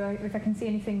 just so if I can see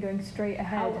anything going straight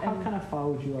ahead. How and kind of far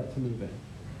would you like to move it?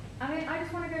 I mean, I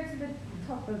just want to go to the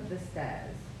top of the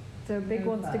stairs. so Big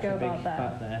wants to go Big about there.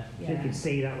 back there. So you can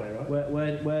see that way,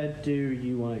 right? Where do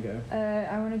you want to go?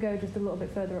 I want to go just a little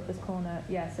bit further up this corner.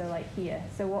 Yeah, so like here.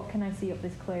 So what can I see up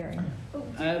this clearing? Oh, two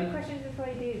quick questions before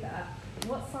you do that.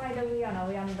 What side are we on? Are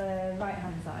we on the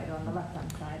right-hand side or on the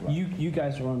left-hand side? You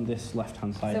guys are on this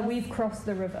left-hand side. So we've crossed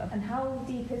the river. And how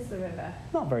deep is the river?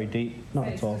 Not very deep, not So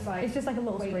at it's all. just like It's just like a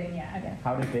little wading, stream. yeah, okay.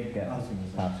 How did Big get past?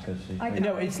 Because I can't-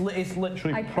 No, it's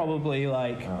literally I can't- probably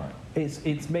like Alright.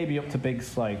 it's maybe up to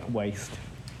Big's like waist.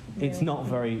 It's Yeah. not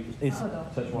very. It's Hold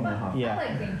on. So it's 1.5. Yeah. I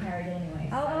like being carried anyway.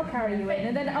 I'll carry you in,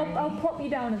 and then I'll plop you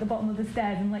down at the bottom of the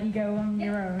stairs and let you go on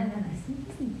your own. And then I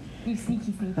sneak, sneak. You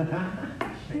sneaky sneaky.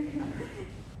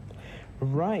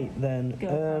 right then.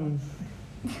 Go.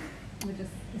 We're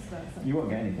just dispersing. You won't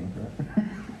get anything for it.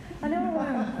 I know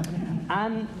I won't.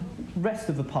 And rest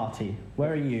of the party,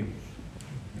 where are you?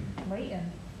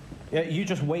 Waiting. You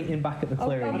just waiting back at the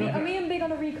clearing. Are me and Big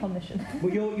on a recon mission?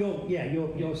 Well,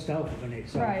 you're stealth on it,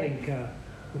 so Right. I think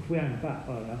if we hang back,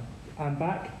 I'm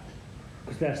back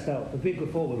because they're stealth. The big go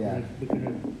forward, Yeah.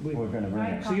 we're We're going to bring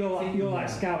it. So you're like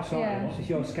scouts, aren't Yeah. you? So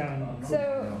you're scouting.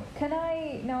 So Can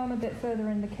I, now I'm a bit further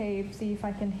in the cave, see if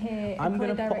I can hear I'm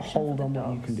going going to to put hold on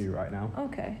what you can do right now.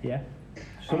 Okay. Yeah?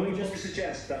 So I would just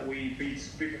suggest that we be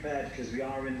prepared because we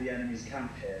are in the enemy's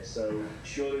camp here, so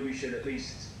surely we should at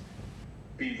least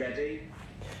be ready.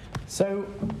 So,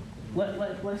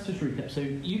 let's just recap. So,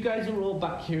 you guys are all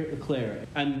back here at the clearing,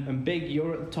 and Big,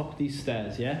 you're at the top of these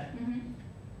stairs, yeah? Mm-hmm.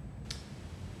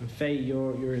 And Faye,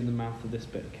 you're in the mouth of this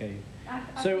bit of cave. I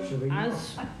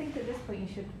think at this point you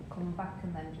should come back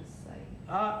and then just say.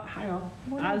 Hang on.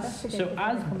 Well, As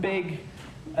come Big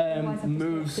Otherwise I've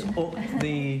moves just up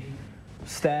the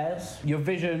stairs, your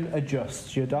vision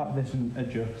adjusts. Your dark vision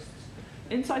adjusts.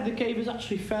 Inside the cave is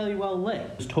actually fairly well lit.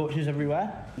 There's torches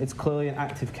everywhere. It's clearly an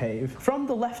active cave. From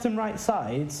the left and right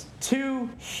sides, 2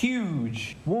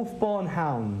 huge wolf-born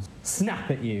hounds snap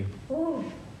at you. Oh.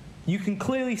 You can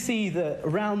clearly see that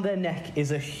around their neck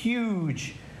is a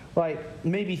huge, like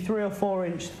maybe 3 or 4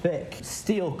 inch thick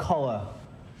steel collar,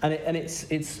 and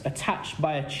it's attached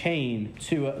by a chain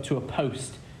to a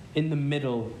post in the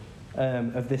middle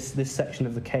of this section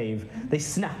of the cave. They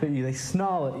snap at you, they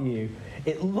snarl at you.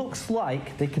 It looks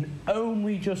like they can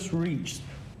only just reach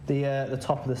the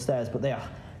top of the stairs, but they are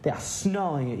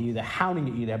snarling at you, they're hounding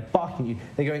at you, they're barking at you,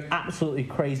 they're going absolutely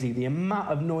crazy. The amount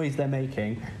of noise they're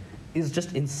making is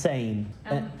just insane.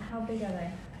 How big are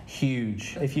they?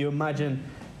 Huge. If you imagine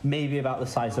maybe about the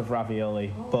size of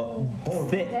ravioli, but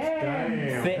thick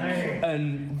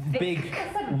and big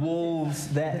wolves.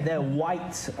 They're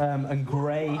white and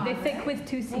grey. They're thick with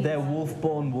 2 C's. They're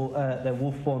wolf-born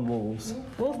wolves.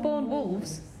 Wolf-born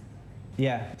wolves?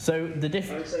 Yeah. So the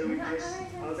difference. So are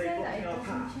they blocking our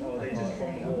path, or are they just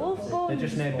from the wall? Wolf-born. They're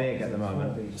just near big at the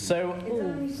moment. So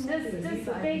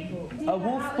a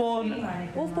wolf-born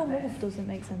Wolf doesn't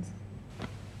make sense.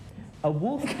 A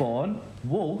wolf-born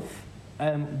wolf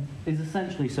is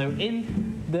essentially, so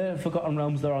in the Forgotten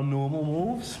Realms there are normal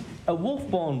wolves. A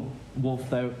wolf-born wolf,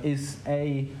 though, is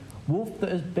a wolf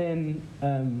that has been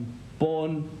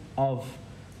born of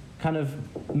kind of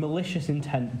malicious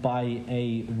intent by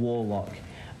a warlock,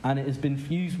 and it has been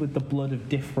fused with the blood of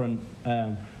different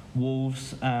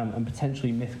wolves and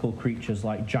potentially mythical creatures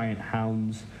like giant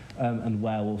hounds and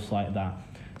werewolves like that.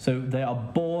 So they are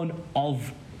born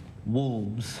of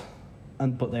wolves.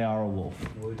 But they are a wolf.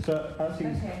 So as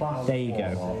he's class There you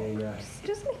go. warlock,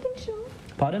 Just making sure.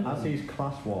 Pardon? as he's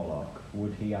class warlock,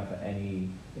 would he have any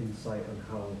Insight on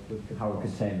how we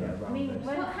could say get that? around I mean, this.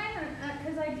 well, hang on,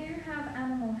 because I do have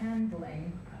animal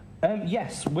handling.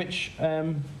 Yes, which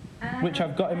And I I've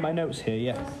have got in my notes here.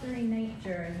 Yeah. +3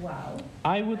 nature as well.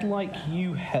 I would like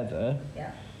you, Heather, Yeah.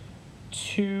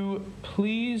 to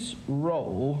please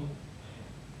roll.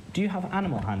 Do you have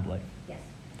animal handling? Yes.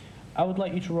 I would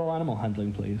like you to roll animal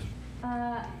handling, please.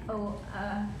 I've got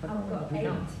 8.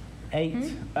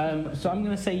 8. So I'm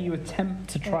going to say you attempt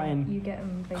to try You and get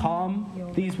them calm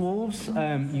these wolves.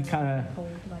 You kind of,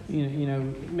 you know,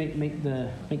 make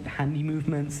the handy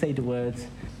movements, say the words,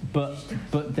 but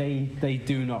they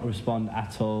do not respond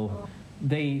at all.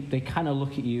 They kind of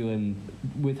look at you, and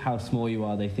with how small you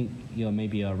are, they think you're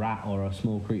maybe a rat or a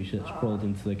small creature that's crawled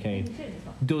into the cave.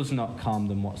 Does not calm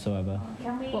them whatsoever.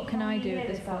 What can I do at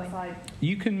this point?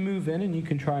 You can move in and you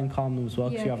can try and calm them as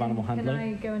well because you have animal handling. Can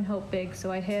I go and help Big?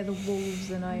 So I hear the wolves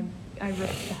and I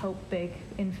rush to help Big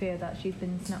in fear that she's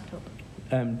been snapped up.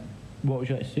 What would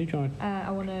you like to do, John? I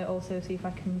want to also see if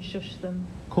I can shush them.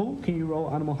 Cool. Can you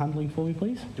roll animal handling for me,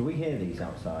 please? Do we hear these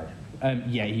outside?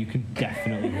 Yeah, you can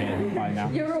definitely hear them by now.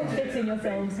 You're all fixing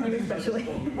yourselves, you especially.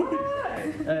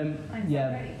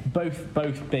 Yeah, both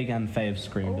Big and Faye have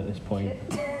screamed at this point.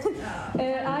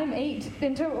 I'm 8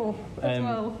 in total as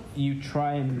well. You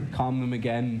try and calm them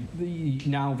again.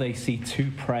 Now they see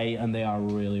 2 prey and they are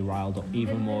really riled up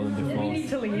even more than before. We need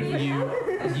to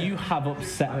leave. You have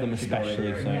upset them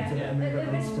especially. So. I'm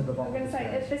going to say,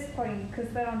 at this point, because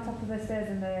they're on top of the stairs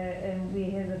and we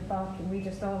hear the barking, we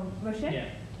just all rush in. Yeah.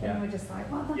 And we're just like,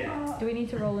 what the fuck? Do we need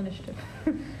to roll initiative?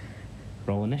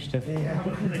 Roll initiative.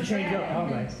 They're chained up,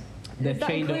 aren't they? They're Does that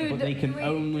chained up, include- but they can do we-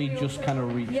 only do we just also- kind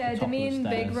of reach Yeah, the do top me of the and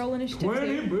stairs. Big roll initiative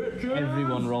too?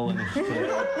 Everyone roll initiative.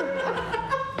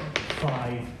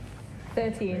 5.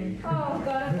 13. Oh,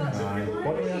 God, I've got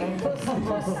What do we have? Plus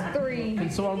 3. Can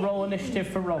someone roll initiative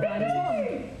for Rob?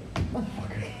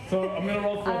 So I'm gonna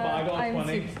roll 4, but I got a I'm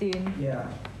 20. 16. Yeah.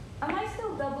 Am I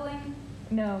still doubling?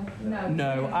 No.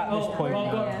 No, at this Oh, point. well,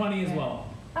 I've got Yeah. 20 as well.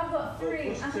 I've got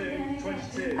 3. Plus 2,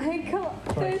 22. I got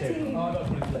 13. Oh, I got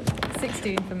 22.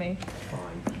 16 for me.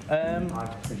 Fine.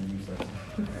 I've been useless.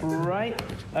 Right.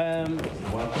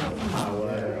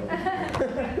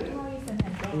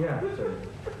 Yeah. So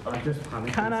I just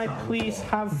panicked. Can I and sat on the please floor.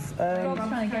 have? Rob's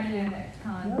trying to get you.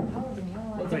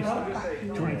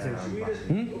 22.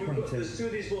 There's two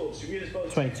of these wolves. Should we just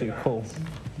both 22, cool.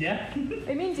 Yeah?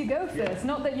 It means you go first,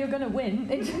 not that you're going to win.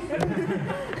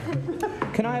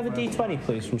 Can I have a D20,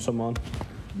 please, from someone?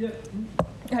 Yeah.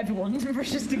 Everyone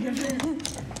rushes together.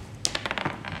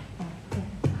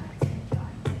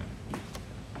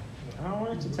 I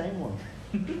wanted to tame one.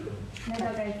 No,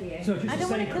 they'll go for you. So just I to don't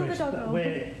say, wanna kill the Chris, dog, that though.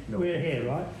 we're here,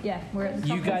 right? Yeah, we're at the top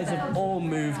You of the guys stairs. have all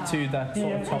moved to that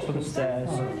sort of top of the stairs.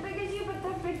 They're as big as you, but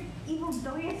they're big evil dogs.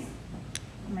 Mate,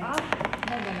 They're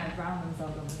gonna drown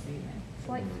themselves on the sea, mate. It's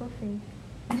like fluffy.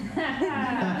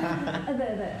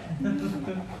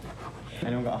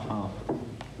 Anyone got a half?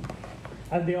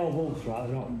 And they're all wolves, right?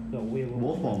 They're not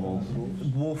werewolves. Wolfborn wolves.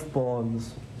 Wolfborns.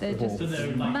 They're just So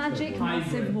they're like magic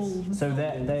massive hybrids. wolves. So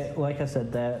they like I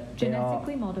said, they are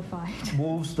Genetically modified.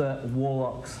 wolves that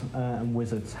warlocks and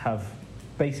wizards have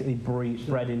basically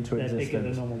bred into They're bigger than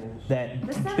existence. normal wolves. They're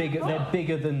bigger. They're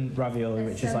bigger than Ravioli,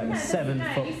 which is like a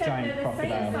 7-foot giant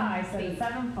crocodile. Size, so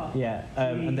 7 foot. Yeah,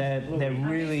 and they're Sit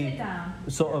really down.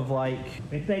 sort of like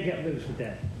If they get loose, we're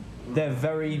dead. they're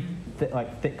very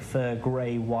thick fur,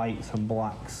 grey, whites, and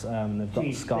blacks. They've got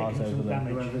Jeez, scars they can do over some them.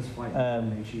 damage. Whoever's fighting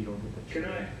Um, shield with the Can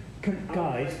I?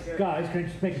 Guys, can I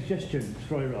just make a suggestion,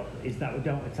 Troy Rock, is that we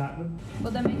don't attack them?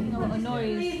 But they're making a lot of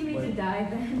noise. Leave me to die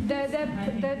then.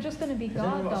 They're just going to be Has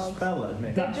anyone guard got a dogs. spell at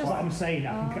me? That's just- what I'm saying.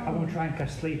 I'm going to try and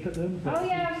cast sleep at them. But Oh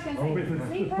yeah, I was going to But if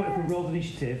we, say. but if we roll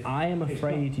initiative. I am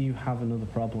afraid you have another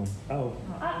problem. Oh,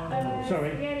 Uh-oh. Sorry.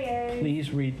 Spaghetti-o.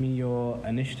 Please read me your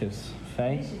initiatives,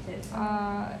 Faye. Initiative.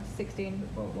 16.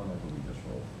 well, one of them we just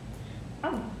rolled.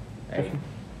 Oh,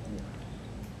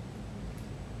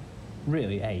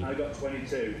 Really, 8. I got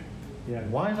 22. yeah.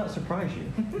 Why does that surprise you?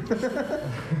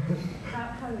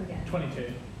 How do we get?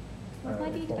 22. What's my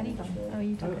D20 gone? Oh,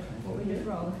 you took it. What we just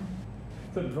rolled?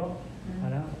 Third drop. I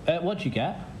know. What'd you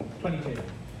get? 22.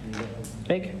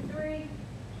 Big? 3.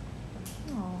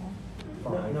 Oh.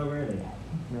 No, really.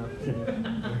 No.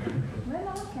 Where am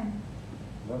I looking?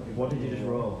 What did you just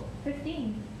roll?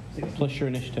 15. Plus your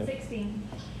initiative. 16.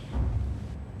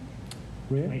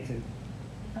 Really? Me too.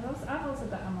 I've also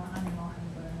got animal handling as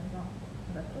well.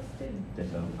 But +2.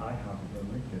 Ditto. I have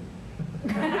religion.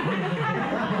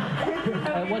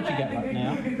 What'd you get right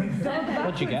now?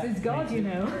 What'd you get? It's God, you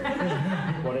know.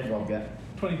 What did Rob get?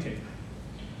 22.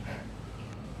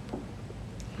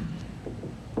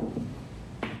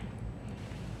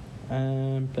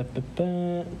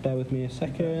 Bear with me a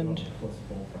second. Plus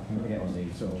 4 I'm going to get one of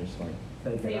these, so just like...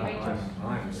 They So get you're out. Rachel.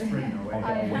 I'm sprinting away. I'll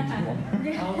get a weighted one.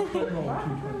 I'll split roll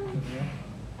 220.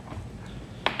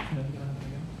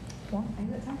 What? Is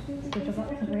it time to do Good job,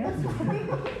 that's real.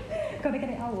 Gotta get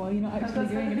it out while you're not actually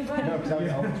doing anything. No, because I'll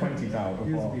get all the 20s out Yours will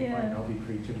before. be Yeah. fine, I'll be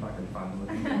preaching back and family.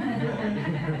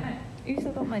 You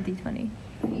still got my D20.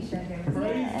 You should go.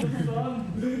 Praise the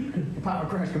sun. The power of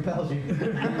Christ compels you. Who's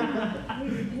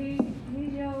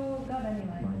your god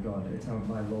anyway? My God, it's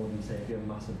my Lord and Savior,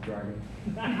 massive dragon.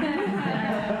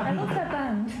 I love that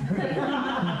band.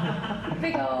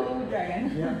 Big old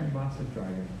dragon. Yeah, massive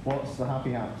dragon. What's the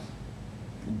happy house?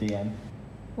 DM.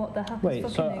 What the hell? Wait,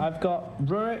 so I've got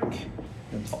Rurik,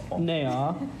 The top one.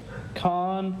 Nayar,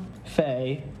 Khan,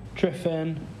 Faye,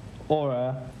 Triffin,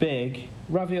 Aura, Big.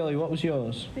 Ravioli, what was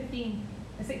yours? 15.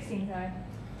 16, sorry.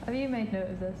 Have you made note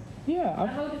of this? Yeah, I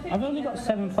hold a 15, I've only got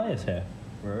 7 players here.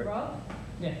 Rurik. Rob?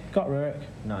 Got Rurik,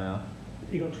 Naya.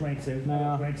 You got 22. No, I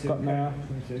got 22. got no.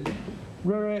 22.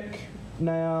 Rurik,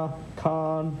 Nayar,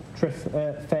 Khan,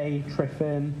 Faye,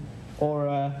 Triffin,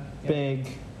 Aura, Big.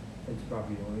 It's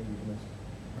ravioli, you missed.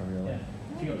 Really? Yeah.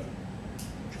 She got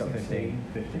She's got 15.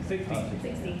 16.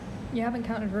 16. You haven't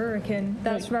counted Rurik in.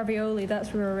 That's ravioli, that's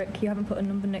Rurik. You haven't put a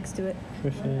number next to it.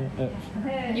 Triffin.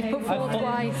 You've put 4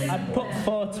 twice. I put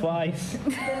 4 twice.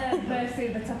 Gonna burst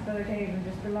through the top of the cave and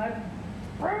just be like,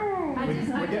 I We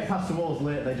just get past the walls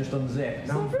later, they just unzip.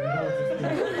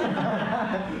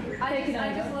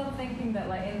 I just love thinking that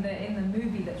like in the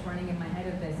movie that's running in my head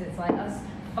of this, it's like us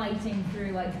fighting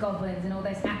through like goblins and all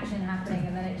this action happening,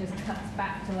 and then it just cuts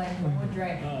back to like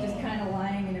Mordred just kind of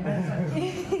lying in a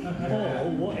bed. Or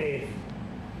what if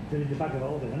they're in the bag of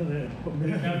holding? I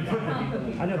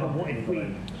know, but what if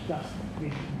we...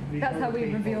 That's how we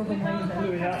reveal them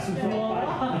later. That's some sort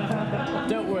of bag.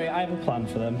 Don't worry, I have a plan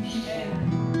for them.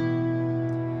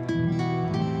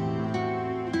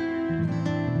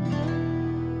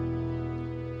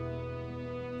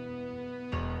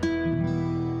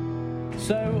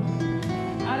 So,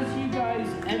 as you guys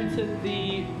entered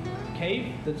the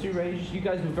cave, the 2 rangers, you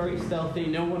guys were very stealthy,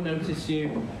 no one noticed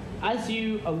you. As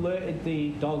you alerted the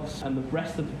dogs and the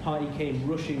rest of the party came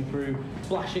rushing through,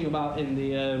 splashing about in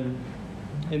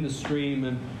the stream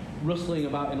and rustling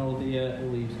about in all the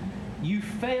leaves. You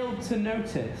failed to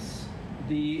notice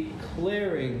the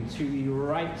clearing to the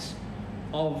right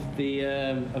of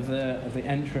the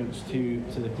entrance to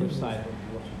the cliffside.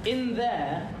 In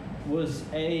there was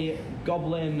a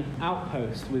goblin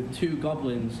outpost with 2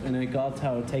 goblins and a guard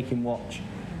tower taking watch.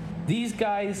 These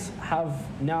guys have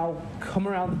now come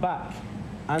around the back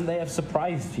and they have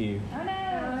surprised you. Oh no!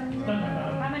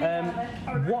 How many are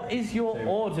there? What is your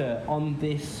order on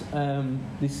this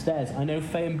these stairs? I know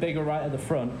Faye and Big are right at the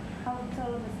front. How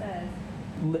tall are the stairs?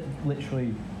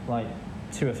 Literally like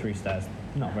 2 or 3 stairs,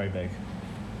 not very big.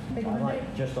 I'm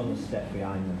like just on the step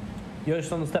behind them. You're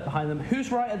just on the step behind them.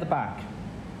 Who's right at the back?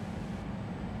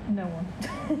 No one.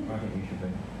 I think you should be.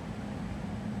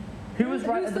 Who was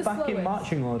right Who's at the the back in slowest?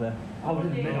 marching order? I was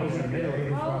in the middle.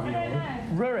 Oh, I don't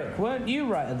know. Rurik, weren't you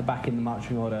right at the back in the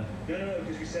marching order? No,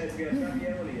 because we said we had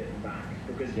Ravioli at the back,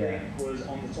 because Yeah. Big was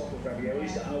on the top of Ravioli,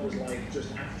 so I was like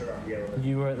just after Ravioli.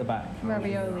 You were at the back.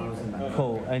 Ravioli.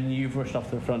 Cool, and you've rushed off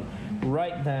to the front.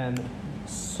 Right then,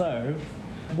 so,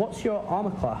 what's your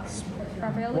armor class?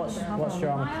 Ravioli What's doesn't have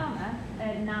your armor. armor? My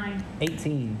armour, 9.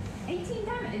 18. 18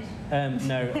 damage?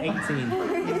 No,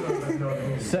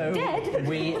 18. So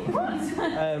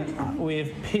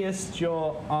we've pierced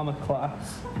your armor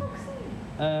class.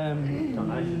 Now,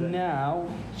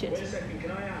 Wait a second,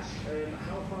 can I ask,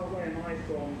 how far away am I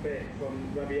from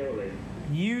Ravioli?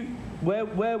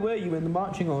 where were you in the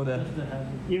marching order?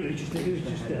 He was just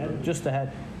ahead. Just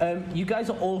ahead. You guys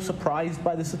are all surprised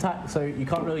by this attack, so you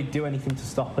can't really do anything to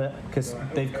stop it because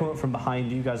they've come up from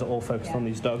behind you. You guys are all focused on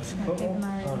these dogs.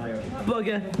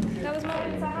 Bugger! That was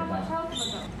mine. So how much health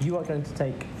have I got? You are going to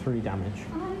take 3 damage.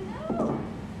 Oh no!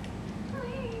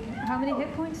 How many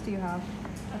hit points do you have?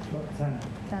 About 10.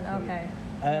 10. Okay.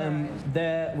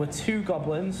 There were 2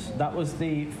 goblins. That was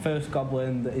the first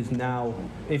goblin that is now,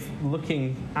 if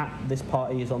looking at this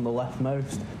party, is on the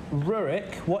leftmost.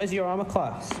 Rurik, what is your armor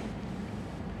class?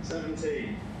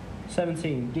 17.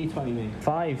 17, D20 me.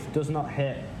 5 does not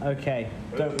hit. Okay,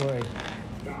 don't worry.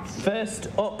 First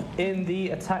up in the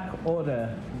attack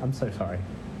order. I'm so sorry.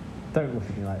 Don't look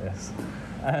at me like this.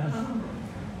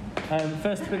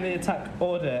 First up in the attack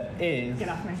order is. Get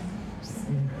off me.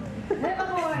 Hit my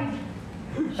boy!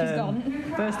 She's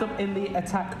gone. First up in the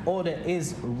attack order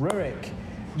is Rurik.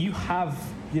 You have,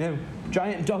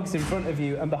 giant dogs in front of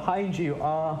you, and behind you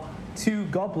are 2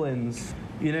 goblins.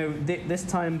 This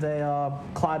time they are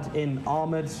clad in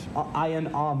armored iron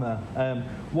armor.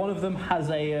 One of them has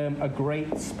a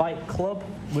great spike club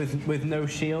with no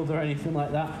shield or anything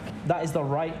like that. That is the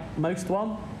rightmost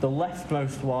one. The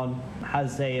leftmost one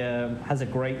has a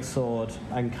great sword,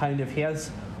 and he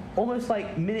has almost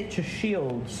like miniature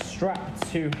shields strapped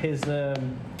to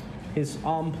his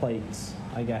arm plates,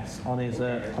 I guess, on his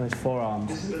forearms.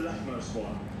 This is the leftmost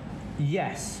one.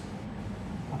 Yes.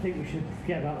 I think we should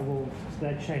forget about the wolves.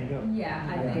 They're chained up. Yeah,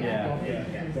 I think.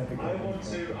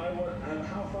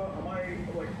 How far am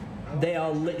I? They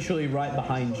are literally right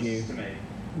behind you. To me.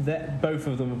 Both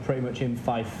of them are pretty much in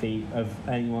 5 feet of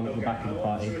anyone at the back of the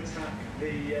party. I want to attack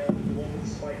the one with the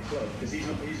spike club, because he's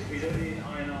only in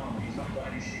iron armor, he's not got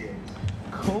any shield.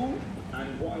 Cool.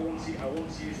 And what I want to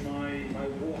use my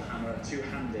warhammer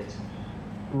 2-handed.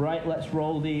 Right, let's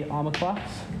roll the armor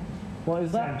class. What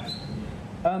is that?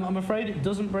 I'm afraid it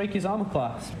doesn't break his armor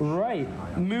class. Right,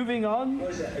 moving on.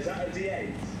 What is that? Is that a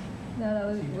D8? No, that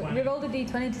was. We rolled a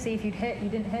d20 to see if you'd hit. You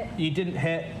didn't hit. You didn't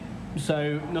hit,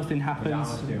 so nothing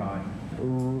happens. Too high.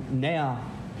 Now,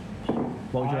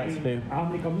 what would you like to do? How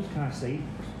many goblins can I see?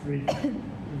 3.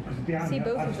 Behind See me,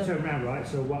 both I of just them. turn around, right?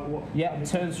 So what? Yeah,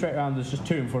 turn straight around. There's just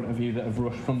 2 in front of you that have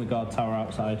rushed from the guard tower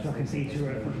outside. So I can see 2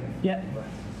 right in front of me. Yeah.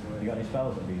 You got any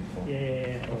spells that be useful?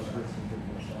 Yeah.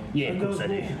 Yeah, And of course those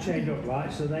I wolves do. are chained up,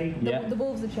 right? So they. Yeah. The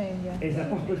wolves are chained, yeah. Is there a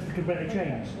possibility they could break the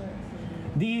chains?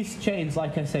 These chains,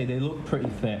 like I say, they look pretty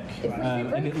thick. If we break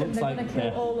And it them, looks they're like going to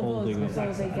they're kill all of us holding before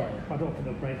up. they get. I don't think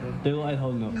they'll break them. They look like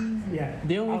holding up. Yeah.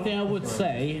 The only thing I would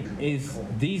say is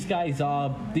these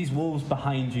wolves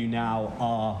behind you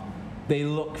now they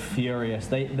look furious.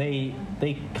 They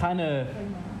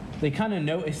kind of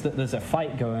notice that there's a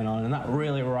fight going on, and that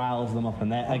really riles them up.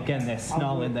 And they're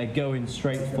snarling. They're going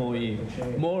straight for you,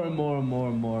 more and more and more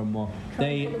and more and more.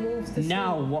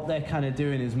 What they're kind of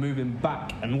doing is moving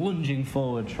back and lunging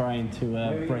forward, trying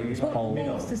to break this Put pole.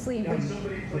 wolves to sleep. Can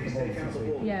somebody please take out the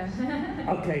wolves? Yeah.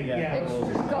 Okay, yeah.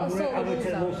 It's got to sort I'm the going to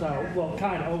take the wolves wolves out. Well,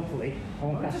 kind of, hopefully. I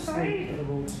want to sleep for the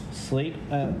wolves. Sleep.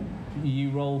 You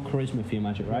roll charisma for your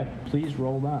magic, right? Please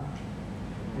roll that.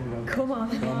 Here we go. Come on.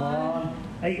 Come on.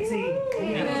 18.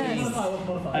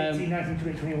 Yes. 18 19,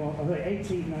 20, 21. Oh, wait,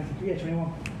 18, 19, yeah,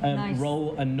 21. Nice.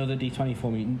 Roll another d20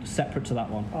 for me, separate to that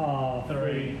one. Oh,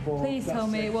 3, 4. Please tell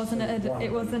me it wasn't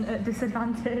at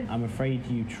disadvantage. I'm afraid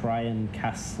you try and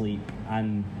cast sleep,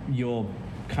 and you're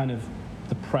kind of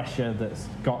the pressure that's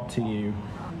got to you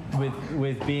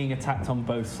with being attacked on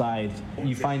both sides.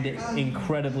 You find it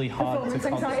incredibly hard to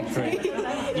concentrate.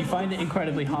 You find it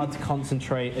incredibly hard to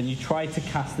concentrate, and you try to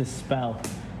cast this spell,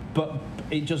 but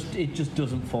it just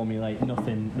doesn't formulate.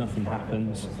 Nothing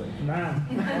happens. Man,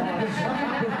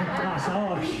 that's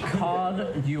harsh.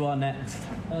 Card, you are next.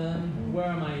 Where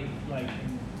am I, like...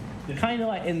 Kind of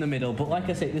like in the middle, but like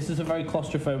I say, this is a very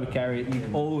claustrophobic area.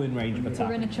 You're all in range of attack.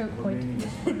 We're in a choke We point. need to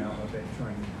sprint out a bit, try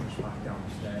and push back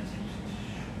downstairs.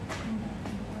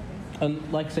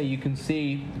 And like I say, you can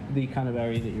see the kind of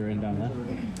area that you're in down there.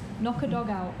 Knock a dog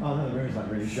out. Oh no, the room's like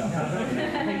really sharp.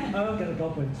 Oh, get the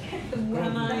goblins.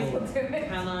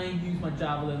 Can I use my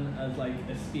javelin as like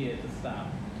a spear to stab?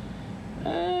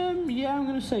 Yeah, I'm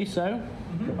gonna say so.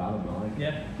 Good balance, Mike.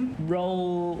 Yeah.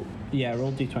 Roll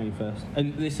d20 first.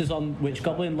 And this is on which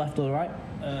goblin, left or right?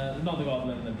 Not the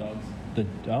goblin, the dogs.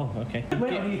 Okay.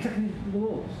 Wait, are you attacking the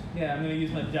walls? Yeah, I'm gonna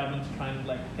use my javelin to try and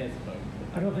like hit both.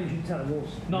 I don't think you should attack the walls.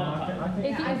 No, I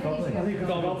think If you- I think the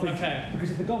goblins. Okay.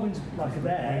 Because if the goblins like are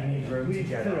there, We need room we to need to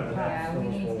get clear out. a path. Yeah, we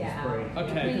need to get out.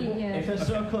 Okay. Yeah. If they're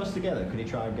so close together, could he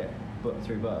try and get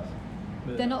through both?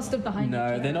 They're not stood behind each No,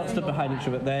 other. they're not stood behind each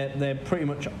other. They're pretty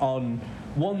much on.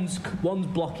 One's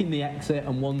blocking the exit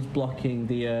and one's blocking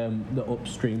the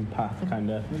upstream path, kind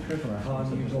of. You go for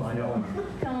one.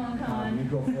 Come on. You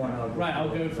go for one. Right, I'll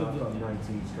go for I've the- got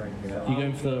 19 strength. So You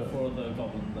going I'll for go the- for the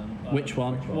goblin then? Which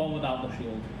one? One without the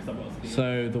shield, because I've got a spear.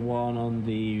 So the one on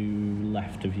the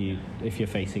left of you, if you're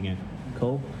facing it.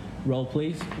 Cool. Roll,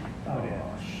 please. Oh dear.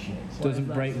 shit. Doesn't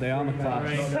break the armor class.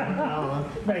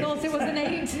 I thought it was an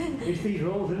 8. It's these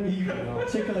rolls, isn't it?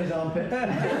 Tickle his armpit.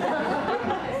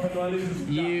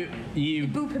 You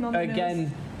Boop him on the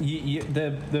again.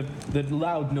 The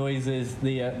loud noises,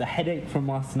 the headache from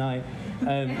last night.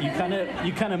 You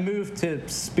kind of move to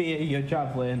spear your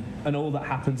javelin, and all that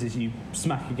happens is you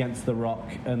smack against the rock,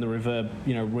 and the reverb,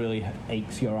 really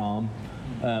aches your arm.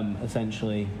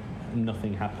 Essentially,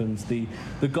 nothing happens. The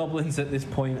goblins at this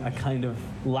point are kind of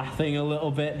laughing a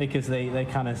little bit because they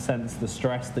kind of sense the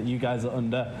stress that you guys are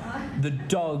under. The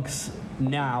dogs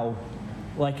now,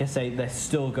 like I say, they're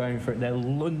still going for it. They're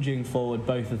lunging forward,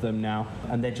 both of them now,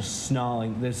 and they're just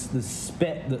snarling. There's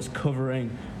spit that's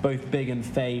covering both Big and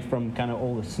Faye from kind of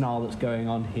all the snarl that's going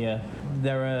on here.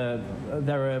 There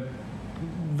are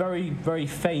very, very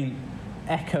faint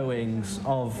echoings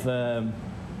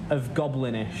of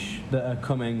goblinish that are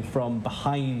coming from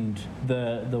behind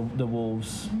the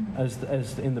wolves,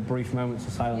 as in the brief moments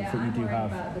of silence Yeah, that you I'm do worried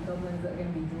have. about the goblins that are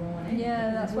going to be drawn in.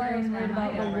 Yeah, that's why I was worried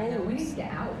about the right now. We need wolves. to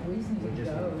get out. We just need to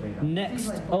go. Next Seems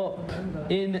like up both of them,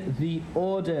 but- in the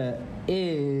order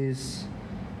is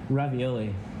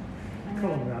Ravioli.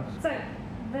 Cool, right.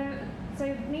 So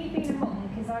me being a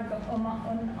monk is I've got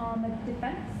unarmored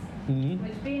defense, Mm-hmm.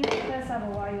 which being at the first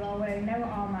level while you are wearing no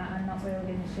armor and not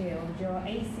wielding a shield, your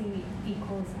AC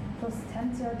equals plus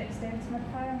 10 to your dexterity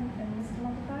modifier and wisdom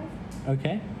modifier.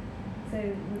 Okay. So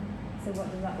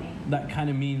what does that mean? That kind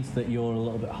of means that you're a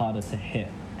little bit harder to hit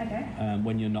Okay,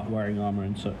 when you're not wearing armor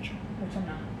and such. which I'm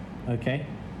not. Okay.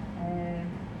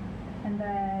 And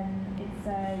then it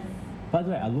says. By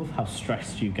the way, I love how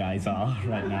stressed you guys are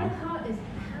right My now. heart is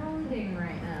pounding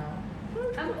right now.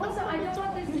 Also, I don't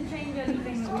want this to change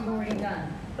anything that we've already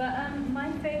done, but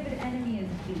my favorite enemy is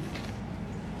beasts.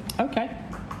 Okay.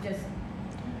 Just.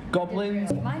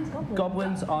 Goblins. Mine's goblin.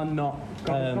 Goblins are not.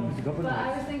 Goblins are But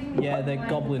I was thinking. Yeah, what they're might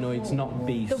goblinoids, the not wolves-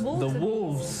 beasts. The wolves are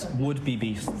wolves would be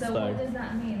beasts, So though. what does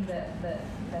that mean that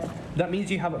That means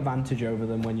you have advantage over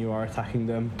them when you are attacking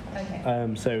them.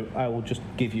 okay. So I will just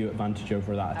give you advantage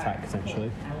over that attack, Alright,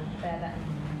 essentially. cool. I will bear that in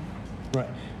mind. Right.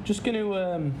 Just going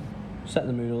to set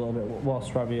the mood a little bit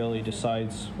whilst Ravioli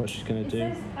decides what she's going It to do.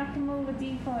 says I can roll a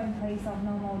d4 in place of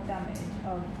normal damage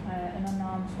of an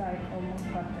unarmed strike or monk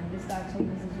weapon. This die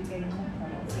changes as you gain monk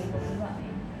level. So what does that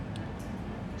mean?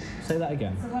 Say that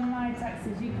again. So one of my attacks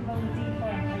is you can roll a d4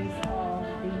 in place of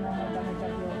the normal damage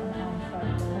of your unarmed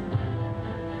strike or monk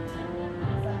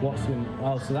weapon. What's in?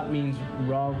 Oh, so that means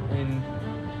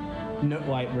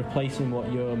replacing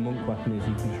what your monk weapon is,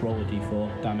 you can just roll a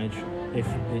d4 damage if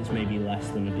it's maybe less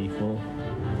than a d4.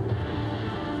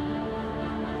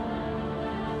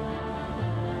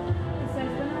 It says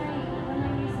when I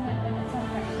use an attack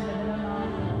action with an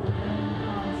unarmed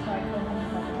strike or monk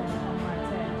weapon on my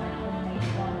turn, I can make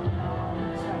one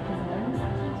unarmed strike as a bonus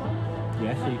action as well.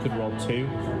 Yeah, so you could roll 2. So it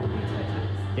would be 2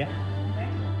 attacks. Yeah. Okay.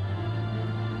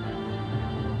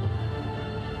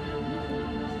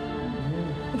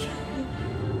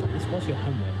 was your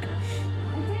homework. I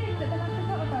did, but then I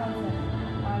forgot about it.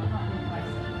 I can't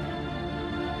revise it.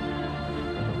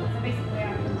 So basically, I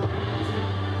can mark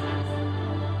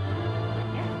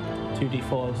yeah.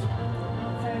 2d4s. So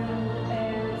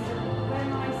where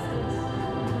am I stood?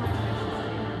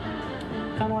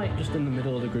 Kind of like just in the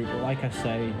middle of the group, but like I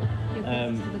say, You're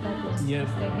close to the goblins. you're,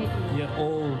 They hit you. you're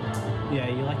all, yeah,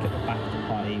 you're like at the back of the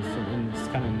party, so it's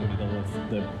kind of in the middle of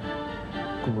the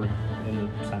group in the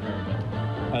centre of it.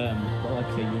 But like I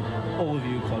say, all of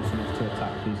you are close enough to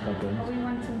attack these goblins. Are we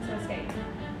wanting to escape?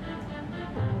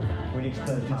 We need to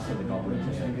turn past the goblins.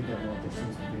 Just Yeah. need to get more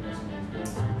distance between us and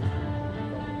these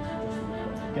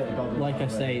goblins. Get the goblins. Like I out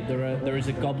of say, there is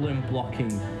a goblin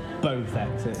blocking both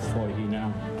exits for you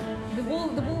now. The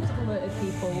wolves have alerted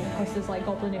people because there's like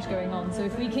goblinish going on. So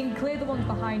if we can clear the ones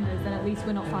behind us, then at least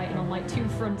we're not fighting on like two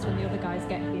fronts when the other guys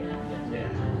get here. Yeah. I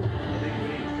think we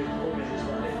need to almost as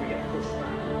well if we get pushed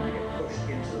back, we get pushed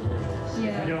into the woods. I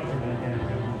don't know, yeah.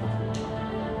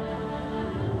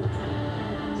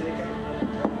 So they can,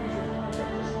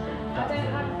 I don't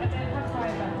have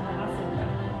fire breath and acid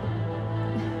breath.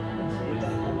 Would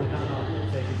that not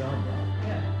take his arm back?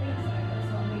 Yeah, I think so. That's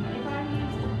what I mean. If I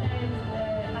use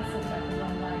acid breath as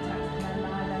one of my attacks, and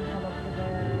then I then follow up with the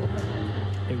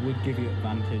It would give you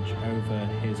advantage over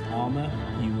his armour.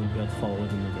 You wouldn't be able to follow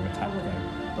with another attack though.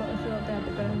 But I thought they had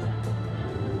the bonus action.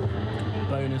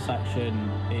 Bonus action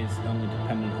is only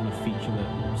dependent on a feature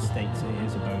that states it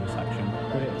is a bonus action.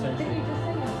 Could it Did potentially? you just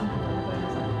say you had something on the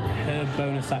bonus action? Her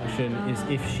bonus action is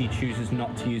if she chooses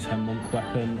not to use her monk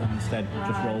weapon and instead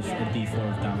just rolls a d4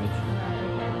 of damage.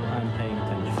 I'm paying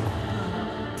attention.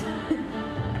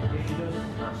 If she does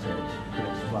acid, could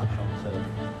it splash onto?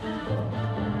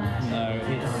 No,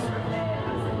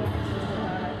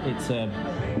 it's a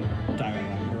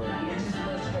direct one. Which is the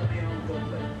most heavily armed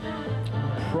goblin?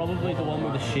 Probably the one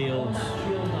with the shields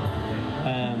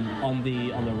on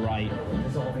the right.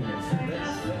 Dissolving it.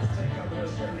 Let's take out the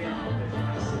most heavily armed if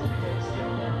acid negates the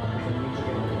armor.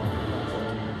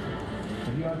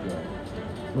 Have you had your?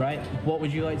 Right. What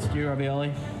would you like to do, Ravioli?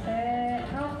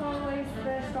 How far away is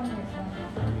the strongest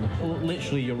one?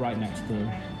 Literally, you're right next to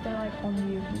them. They're like on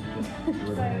you.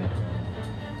 So,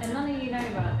 and none of you know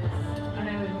about this. I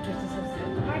know we've just discussed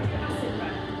it. If I do acid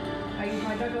breath, I use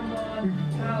my Dragonborn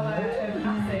power of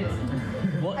acid.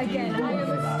 What do you Again, I roll am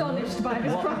for that? astonished by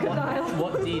this crocodile.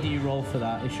 What D do you roll for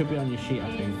that? It should be on your sheet,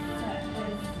 I think.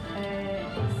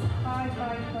 It's 5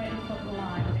 by 30 foot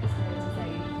line, dexterity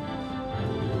save.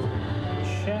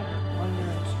 Check on your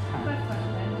First attack.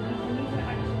 question, you can use your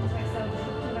action to excel the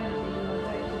structural energy you will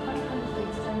do. The first country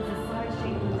turns a side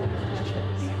shape and demonstration of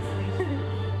the exhalation.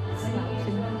 When you use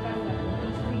one breath weapon,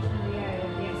 each creature in the area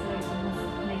of the exhalation must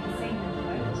make a saving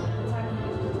throw. The type of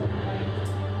which is determined by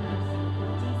DC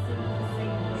of the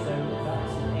saving So throw.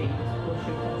 that's 8 plus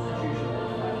your constitution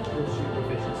modifier plus your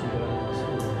proficiency bonus.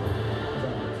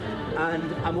 And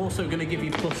I'm also going to give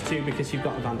you +2 because you've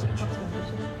got advantage.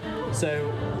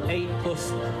 So 8 plus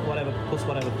whatever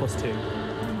plus 2.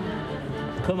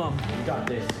 Come on. You got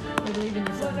this. We believe in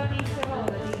the So I sun. don't need to roll a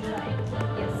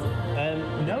D20. Yes.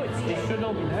 No, it should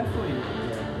all be there for you.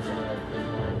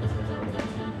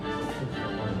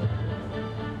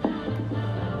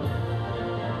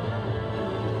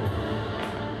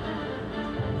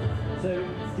 So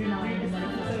do you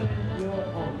determine your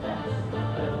arm class?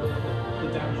 The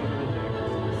damage you're going to do?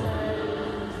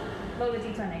 Roll a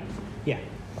D20. Yeah.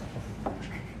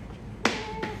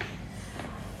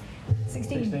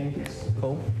 16.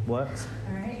 Cool. Works.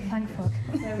 Alright. Thank fuck.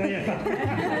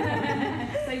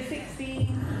 So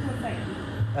 16 plus 8.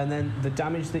 And then the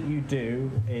damage that you do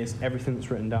is everything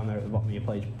that's written down there at the bottom of your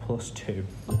page +2.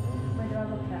 Where do I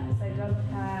look at? So do I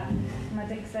look at my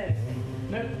dexterity?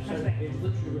 No, so it's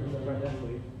literally written right there for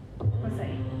you. Plus 8.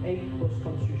 8 plus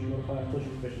constitution modifier plus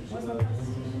your proficiency. What's my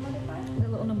constitution modifier? The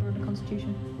little number in the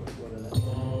constitution.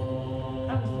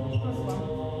 Oh, plus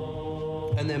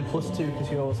 1. And then +2 because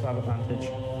you also have advantage. So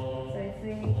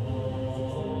 3, 16,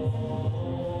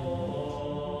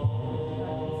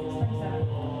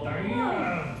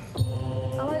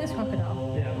 I like this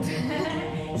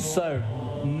crocodile. So,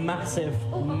 massive.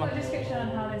 Oh, I've got a description on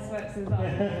how this works as well.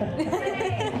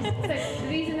 So the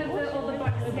reason of all the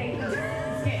black skin,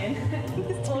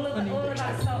 all of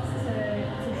that starts to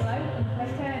glow and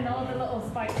flicker, and all the little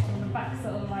spikes on the back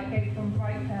sort of like go from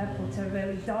bright purple to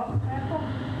really dark purple,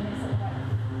 and it's sort of like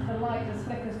the light just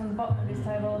flickers from the bottom of his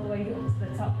toe all the way up to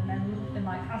the top, and then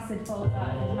like acid falls out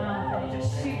of his mouth and it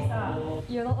just shoots out.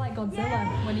 You're not like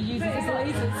Godzilla when he uses his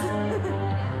lasers.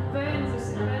 Burns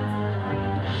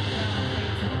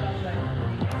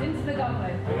into the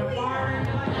goblin.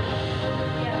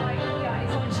 Yeah,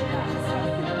 it's on shit.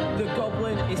 The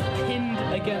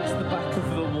against the back of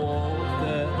the wall.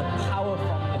 The power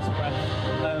from this breath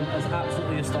has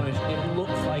absolutely astonished. It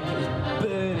looks like it is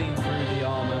burning through the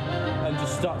armour and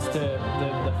just starts to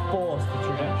the force, the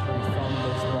trajectory from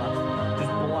this blast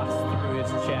just blasts through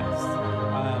his chest.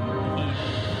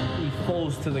 He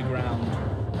falls to the ground,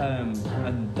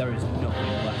 and there is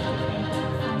nothing left of him.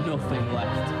 Nothing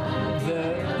left.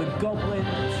 The goblin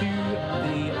to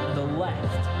the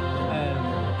left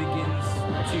begins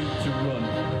to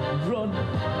run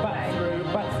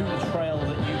back through the trail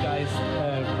that you guys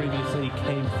previously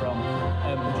came from,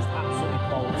 and just absolutely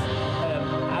bolts.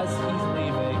 As he's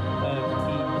leaving,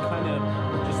 he kind of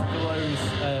just throws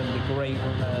the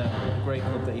great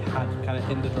club that he had kind of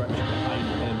in the direction behind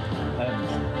him.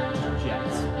 Just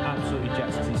jets, absolutely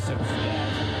jets, because he's so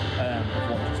scared of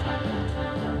what just happened.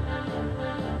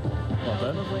 Well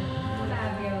done.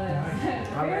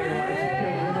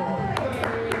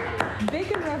 Vic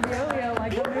and Ravioli are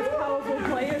like the most powerful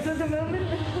players at the moment.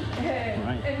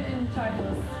 Right. And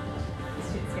Trifle's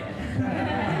shit scared.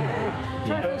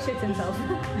 Trifle shits himself.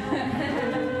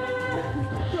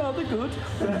 Rather good.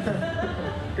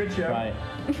 Good show. Right,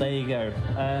 there you go.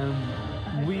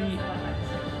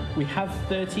 We have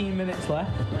 13 minutes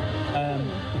left.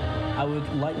 I would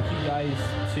like you guys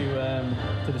to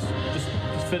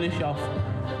just finish off.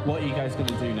 What are you guys going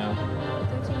to do now?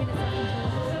 13 minutes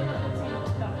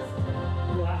left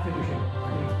Well, I think we should.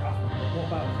 What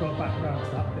about go back around to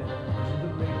that bit?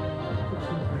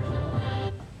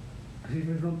 Because if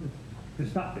we run,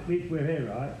 because that bit, we're here,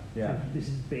 right? Yeah. So this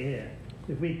is the bit here.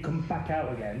 If we come back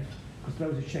out again, because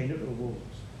those are chained up to the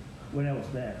walls, when else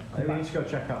there? I think we need to go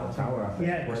check out the tower, I think,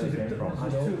 Yeah, where because they came from.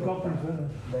 there's two goblins, weren't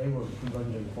there? They were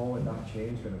lunging forward, that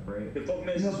chain's going to break. The problem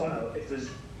is No, as well,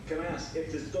 can I ask,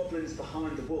 if there's goblins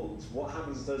behind the walls, what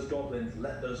happens if those goblins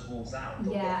let those walls out?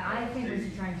 Yeah, I think we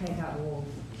should try and take out the walls.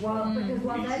 Well, because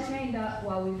while they're chained up,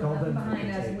 while we've got them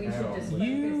behind us, we should just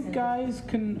You focus guys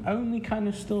can only kind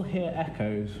of still hear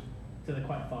echoes. So they're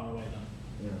quite far away then.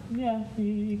 Yeah,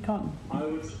 you can't. I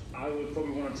would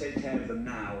probably want to take care of them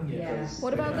now. Yeah. Because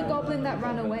What about the goblin that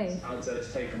ran away? I would say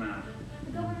let's take them out.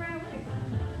 The goblin ran away.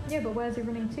 Yeah, but where's he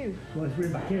running to? Well, it's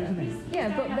really back here, isn't it?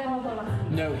 Yeah, but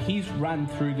then No, he's ran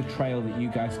through the trail that you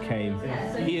guys came.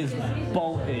 Yeah, so He is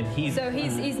bolted. He's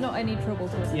not any trouble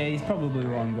to us. Yeah, he's probably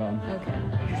long gone. Okay.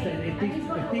 Just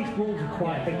if these walls are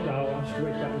quite big now, I'm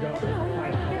straight that we don't Get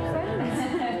friends.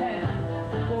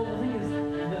 Well, the thing is,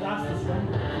 that's the strong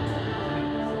point.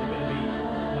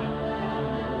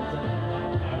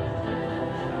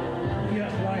 Yeah,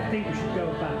 that's why I think we should go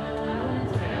back.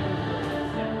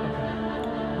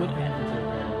 Would Let's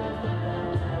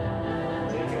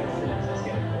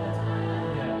get it.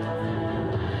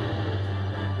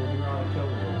 Would you rather kill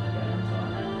the wolves again in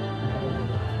time?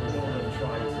 Or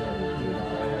try to do that?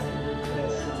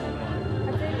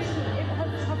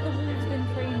 Have the wolves been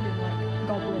trained in like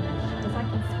goblinish? Because I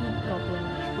can speak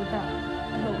goblinish. Would that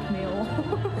help me or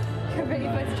if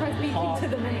I try speaking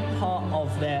to them? part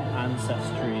of their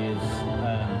ancestry is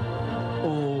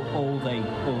all they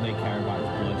care about is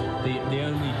blood. The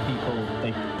only people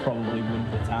they probably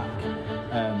wouldn't attack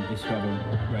is whoever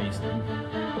raised them.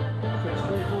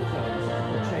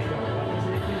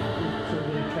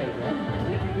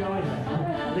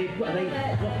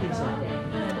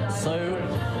 So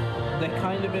they're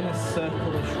kind of in a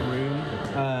circle-ish room,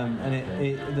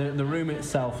 and the room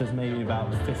itself is maybe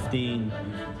about 15,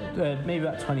 maybe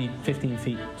about 15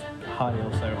 feet high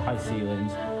or so, high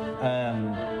ceilings.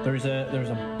 There's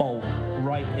a bolt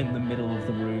right in the middle of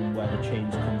the room where the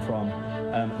chains come from,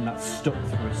 and that's stuck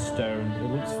through a stone. It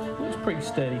looks pretty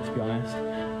sturdy, to be honest.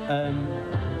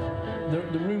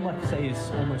 The room, like I say,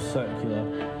 is almost circular.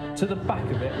 To the back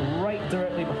of it, right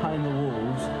directly behind the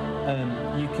walls,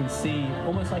 you can see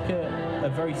almost like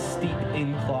a very steep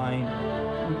incline,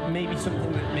 maybe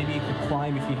something that maybe you could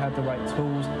climb if you had the right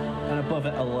tools, and above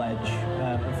it a ledge.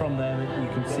 And from there you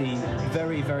can see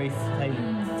very, very faint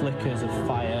flickers of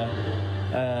fire,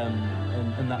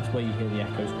 and that's where you hear the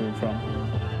echoes coming from.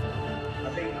 I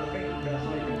think the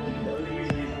only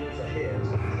reason these walls are here is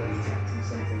because they're detecting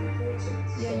something important.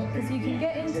 Yeah, because you can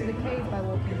get into the cave by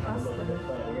walking past them.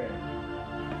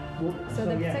 So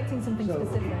they're protecting something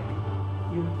specific.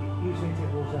 You usually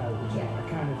take walls out, which I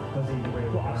kind of Does he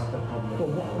really what have the problem? But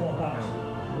what about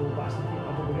sneaking?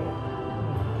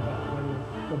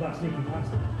 What about sneaking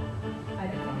past them? I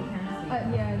don't think we can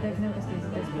see. Yeah, they've noticed these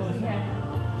at this point. Yeah.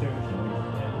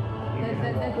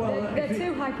 They're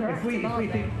too hyperactive, If we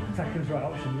aren't they? think attacking is the right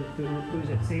option, lose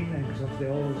a team then, because obviously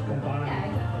they always combine. Yeah,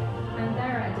 exactly. And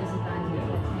they're at a disadvantage if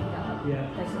they're chained up. Yeah.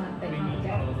 They can't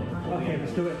get. Okay,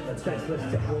 let's do it. Let's take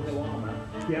walls.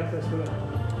 Yeah, let's do it.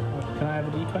 Can I have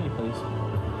a d20, please?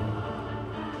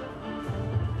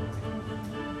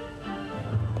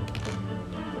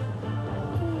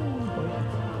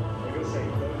 I'm gonna say,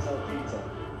 don't tell Peter.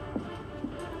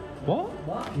 What?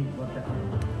 What the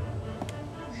hell?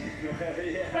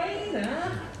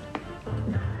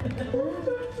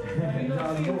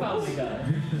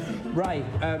 Right,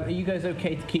 are you guys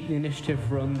okay to keep the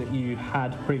initiative run that you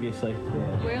had previously?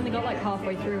 We only got like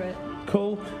halfway through it.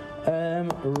 Cool.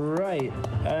 Right.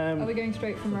 Are we going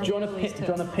straight from Do you want to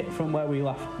pick from where we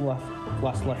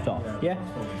last left off? Yeah.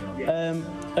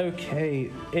 Okay.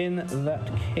 In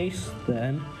that case,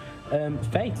 then,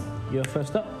 Faye, you're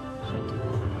first up.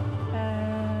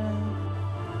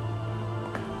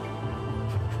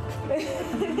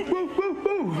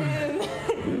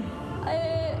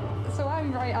 So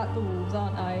I'm right at the wolves,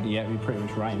 aren't I? Yeah, we're pretty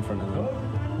much right in front of them.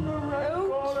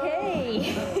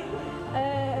 Okay.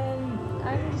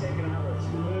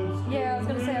 Yeah, I was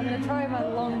gonna say I'm gonna try my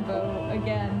longbow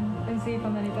again and see if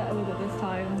I'm any better with it this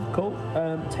time. Cool.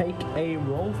 Take a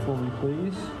roll for me,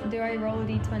 please. Do I roll a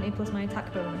d20 plus my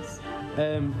attack bonus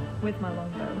with my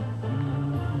longbow?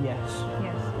 Yes.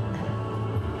 Yes.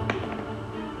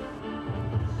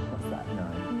 What's that?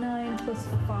 9. 9 plus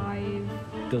 5.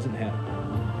 Doesn't hit.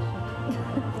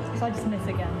 So I just miss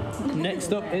again.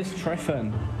 Next up is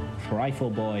Tryphon. Trifle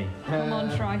boy. Come on,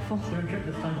 trifle. Do a trick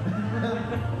this time.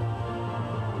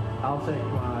 I'll take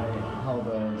my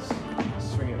halberd,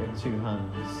 swing it with 2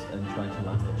 hands, and try to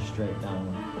land it straight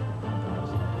down.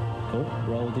 Cool.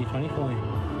 Roll a d20 for me.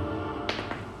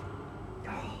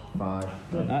 5.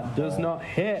 That does not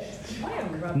hit.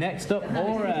 Next up,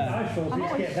 Aura. I'm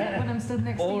always shit when I'm stood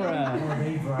next to you. Aura.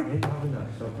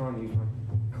 So I can't use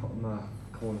my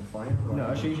corner fire.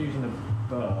 No, she's using a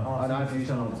bow, and I've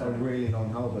used a really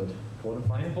long halberd. Corner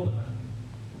fire.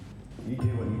 You do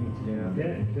what you need to do.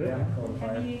 Yeah, do it. Corner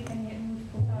fire. Can you get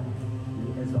multiple targets?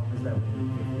 As long as they're within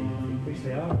 15 feet. Which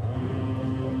they are.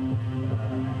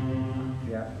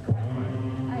 Yeah.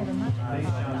 I have a magic Please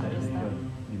power shout that it does if that.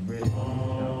 you really want to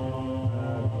shout.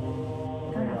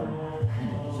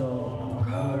 So,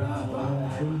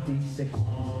 2d6.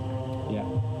 Yeah.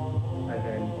 And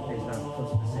then is that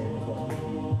plus the same as what's with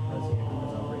you as here?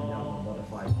 Because I've written down my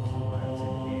modified plus my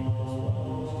activity plus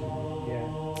 12. Yeah,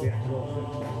 we have to roll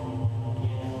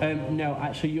No,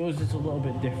 actually, yours is a little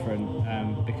bit different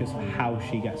because of how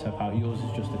she gets her power. Yours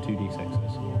is just the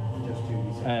 2d6s. Just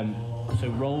 2d6. So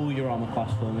roll your armor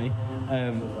class for me. So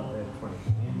that they're 20.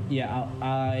 Yeah,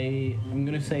 I'm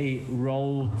gonna say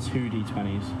roll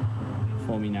 2d20s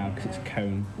for me now because it's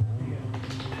cone.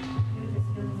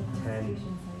 10.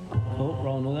 Cool.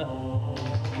 Roll another.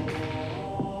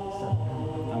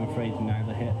 I'm afraid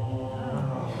neither hit.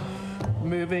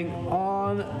 Moving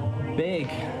on, big.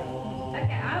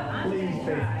 Okay, I'm Please gonna faith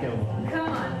try. kill. Come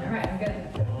on, alright, I'm good.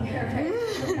 Okay.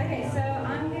 Okay, so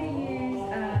I'm gonna use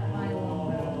my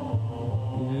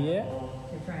longbow Yeah.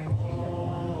 to try and shoot that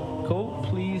one. Cool.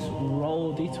 Please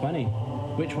roll d20.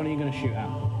 Which one are you gonna shoot at?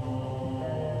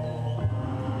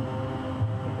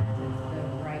 The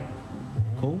right.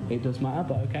 Cool. It does matter,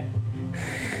 but okay.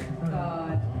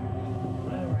 God.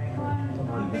 Alright. Come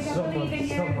on, big up believe in you.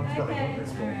 Someone's got to Okay, go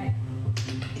this way. alright.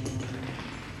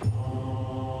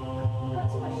 Got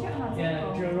too much shit on our Yeah,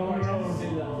 table. do you roll it? Do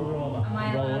that. Roll that. Am I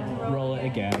allowed to Roll it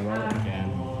again. Roll it again.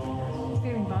 It's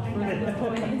feeling bad for us at this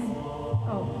point.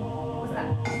 Oh, what's that?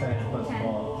 10 plus 10.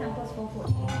 4. 10 plus 4,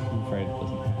 14. I'm afraid it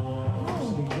doesn't hit.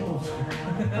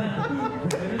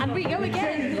 And we go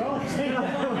again. We're all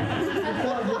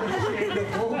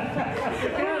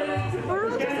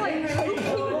just like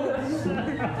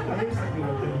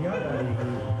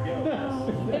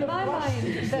in my mind,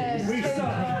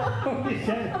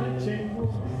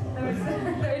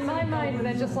 in my mind,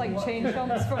 they're just like chain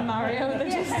chomps from Mario. They're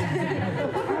just.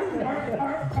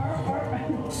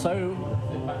 So,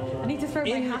 I need to throw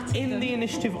my hat at in them. the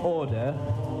initiative order,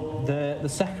 the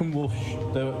second wolf,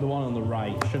 the one on the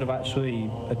right, should have actually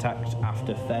attacked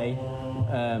after Faye.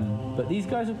 But these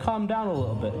guys have calmed down a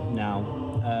little bit now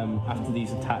after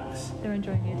these attacks. They're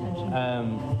enjoying the attention.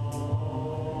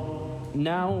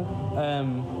 Now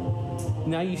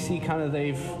you see kind of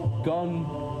they've gone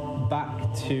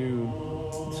back to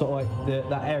sort of like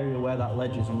that area where that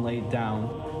ledge is and laid down.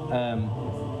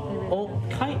 Or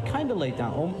kind of laid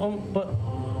down, but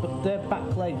their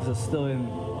back legs are still in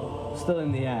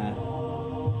the air.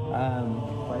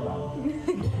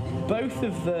 Both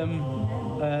of them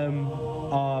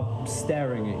are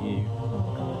staring at you,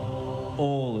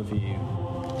 all of you,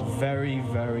 very,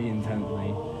 very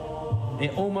intently.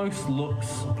 It almost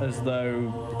looks as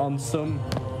though, on some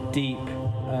deep,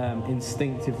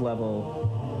 instinctive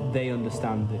level, they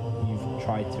understand that you've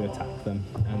tried to attack them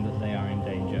and that they are in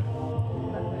danger.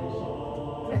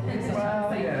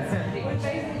 Well,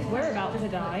 yeah. We're about to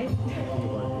die.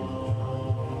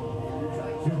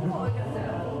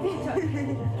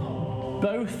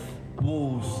 Both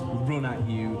wolves run at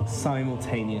you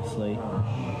simultaneously.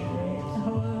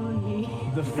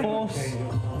 The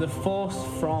force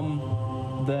from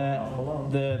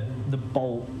the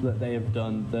bolt that they have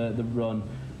done, the run,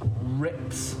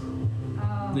 rips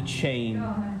the chain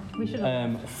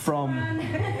from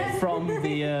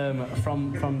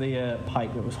the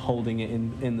pike that was holding it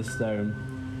in the stone.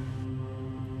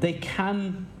 They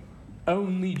can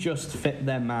only just fit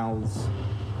their mouths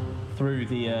through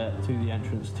the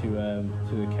entrance to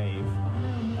the cave,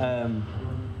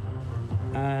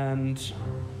 and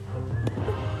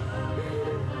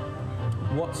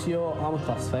what's your armor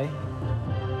class, Faye?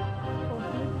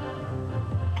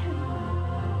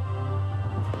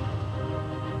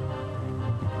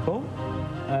 Cool.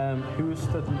 Who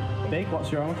stood big?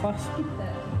 What's your armor class?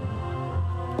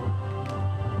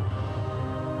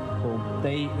 Cool.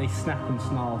 They snap and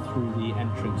snarl through the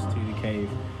entrance to the cave.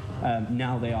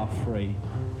 Now they are free.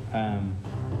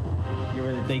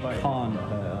 They can't.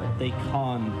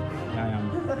 I am.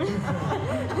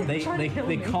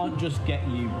 They can't just get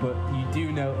you, but you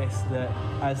do notice that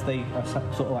as they are sort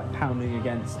of like pounding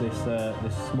against this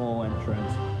small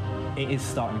entrance, it is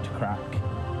starting to crack,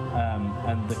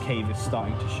 and the cave is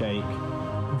starting to shake.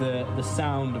 The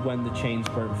sound when the chains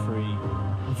broke free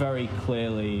very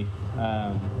clearly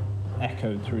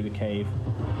echoed through the cave.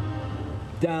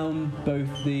 Down both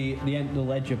the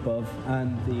ledge above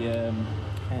and the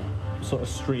sort of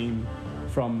stream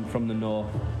from the north,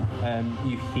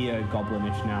 you hear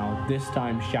Goblinish now. This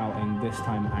time shouting, this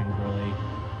time angrily,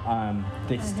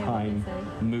 this time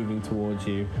moving towards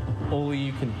you. All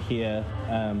you can hear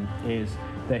is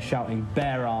they're shouting,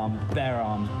 "Bear arms, bear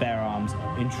arms, bear arms!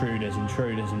 Intruders,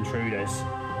 intruders, intruders!"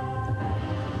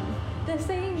 They're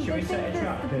saying Should we set a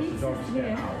trap the in case the dogs pizza's get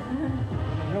here. out?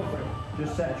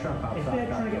 Just set a trap outside. If they're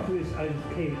trying to get through this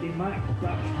cave, it might actually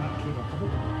keep on top of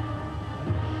them.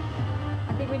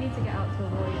 I think we need to get out to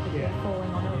avoid the cave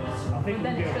falling on us. I think But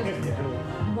then we'll it's be okay just with it.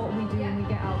 what we do when we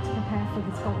get out to prepare for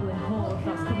this goblin horde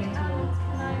that's coming towards.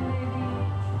 Can I maybe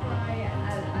try,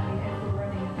 I mean, if we're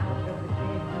running out of the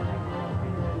cave, then I can run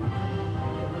through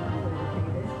the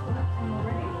cave is collapsing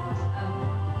already.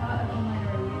 Part of the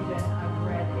minor illusion I've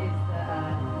read is that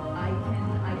I can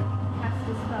cast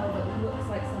a spell that looks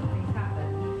like something's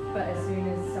happened, but as soon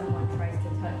as someone tries to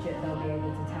touch it, they'll be able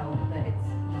to tell that it's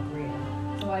not real.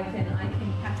 So I can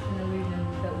cast an illusion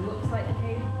that looks like the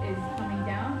cave is coming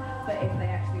down, but if they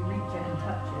actually reach it and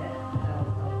touch it, they'll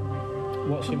come right through.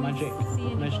 What's your magic See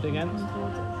any measured goblins against? coming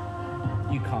towards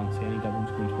us? You can't see any goblins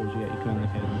coming towards you yet. You can only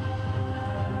hear them.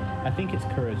 I think it's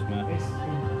charisma. It's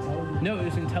intelligent. No, it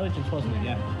was intelligence, wasn't it?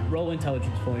 Yeah. Roll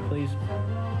intelligence for me, please.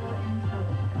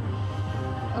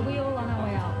 Are we all on our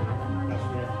way out? That's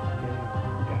it.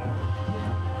 Get out.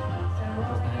 So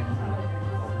roll intelligence.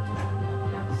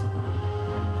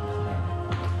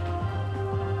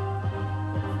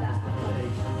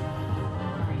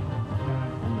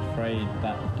 I'm afraid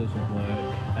that doesn't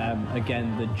work.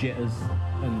 Again, the jitters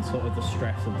and sort of the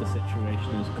stress of the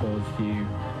situation has caused you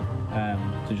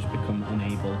to just become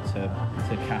unable to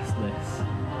cast this.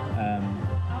 Are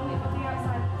we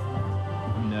outside?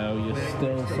 No, you're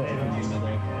still sort of in the middle.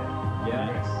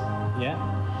 Yeah. Yeah.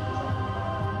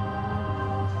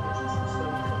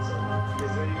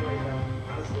 Is there any way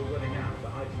as we're running out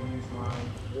that I can use my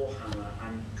warhammer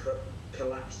and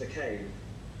collapse the cave?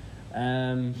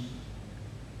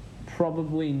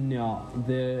 Probably not.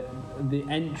 The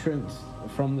entrance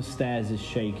from the stairs is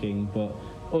shaking, but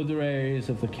other areas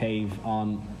of the cave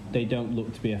aren't. They don't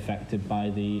look to be affected by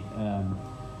the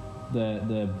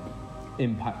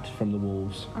impact from the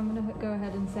wolves. I'm going to go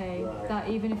ahead and say that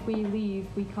even if we leave,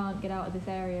 we can't get out of this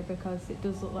area because it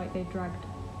does look like they dragged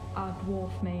our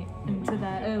dwarf mate into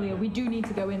there earlier. We do need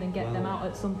to go in and get them out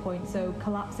at some point, so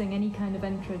collapsing any kind of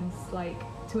entrance, like,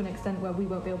 to an extent where we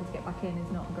won't be able to get back in is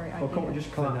not a great idea. Well, can't we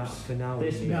just collapse For now,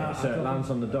 this bit No, so I it don't lands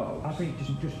on the dogs? I think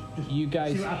just You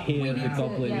guys see what happens. hear We the need to,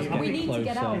 goblins yeah, we get need closer. to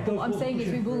get out. What I'm saying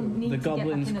is we will need The to get back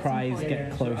goblins' in at cries some point.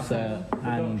 get closer,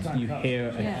 and you hear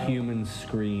a Yeah. human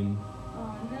scream.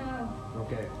 Oh no.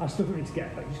 Okay. I still need to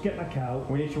get back out.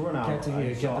 We need to run out. Get to here, and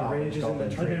get sort the out rangers this in the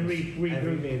goblin. And then trees. regroup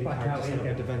Every main back out character set up a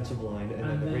again. defensive line, and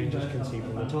then the rangers can see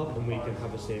from the top, and we can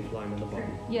have a safe line on the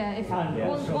bottom. Yeah, if And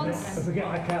once, also, once if we get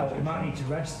back out, we might need to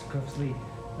rest because we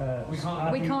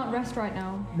can't rest right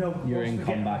now. No, You're once in we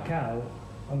combat. Get back out,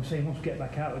 I'm saying once we get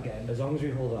back out again, As long as we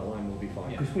hold that line, we'll be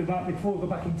fine. because we might, before we go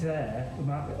back into there, we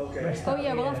might Okay. rest Oh out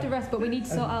yeah, we'll here. have to rest, but we need to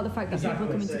sort out the fact that people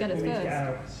are coming to get us We need to get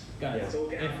first. out. Guys, Let's all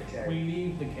get out of the if cave. we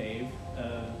leave the cave,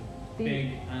 The-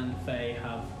 Big and Faye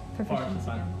have forest Proficiency.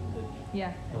 advantage.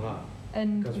 Yeah. Uh-huh.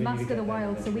 And 'Cause we need to Master get the them in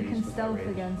Wild, the so we trees can with stealth that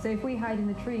range. again. So if we hide in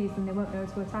the trees, then they won't know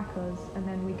to attack us, and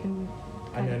then we can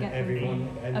And kind of then get everyone,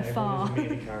 them and from afar. everyone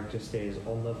as a melee character stays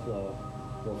on the floor.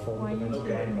 We'll form Why a defensive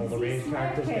you- line. All the ranged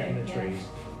characters get in the Yeah. trees.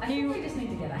 I think we just need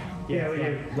to get out. Yeah, we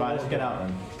do. Right, let's get out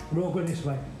then. We're all going this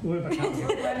way. We're back out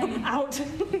here. Out.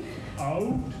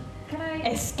 Out. Can I?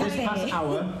 Just past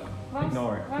hour.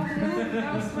 Ignore it.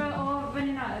 Whilst we're all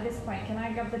running out at this point, can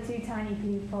I grab the two tiny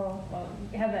people, well,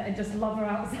 Heather, and just lob her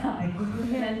outside?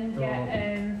 And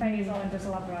get Faisal and just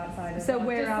lob her outside. So well.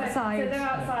 we're Just outside. So they're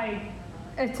outside.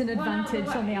 At an One out the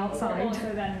advantage on the back, outside.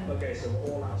 Also then, Okay, so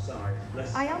we're all outside.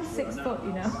 Let's I am 6 foot,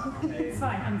 you know. it's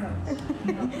fine, I'm done.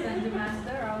 Dungeon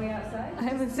Master, are we outside?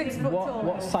 I'm a 6 foot tall.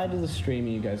 What side of the stream are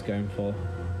you guys going for?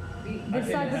 This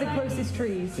side with the closest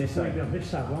trees. This We'll side. be on this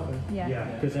side, won't we? Yeah.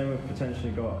 Because then we've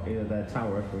potentially got either their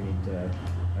tower if we need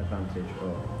advantage,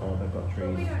 or they've got But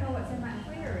we trees. don't know what's in that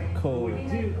clearing. Cool. We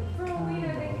know, for all we know,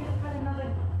 they could have had another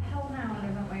hellhound,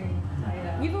 haven't we? Tied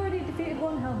up. You've already defeated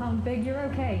one hellhound, Big. You're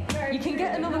okay. Very You can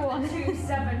get true. another Not one. the 2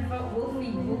 7-foot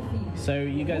wolfie. So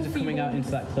you guys are coming out into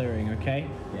that clearing, okay?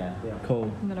 Yeah. Yeah.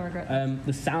 Cool. I'm gonna regret this.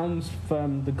 The sounds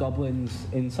from the goblins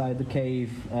inside the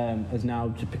cave has now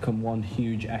just become one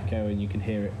huge echo, and you can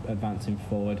hear it advancing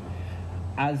forward.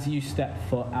 As you step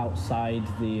foot outside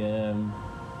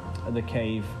the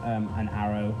cave, an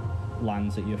arrow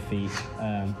lands at your feet.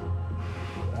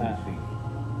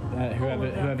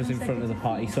 Whoever's in front of the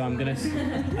party. So I'm gonna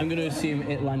assume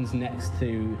it lands next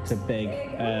to Big.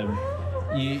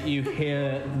 You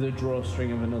hear the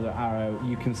drawstring of another arrow.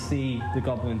 You can see the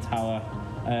goblin tower,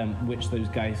 which those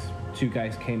two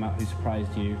guys came out who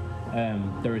surprised you.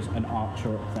 There is an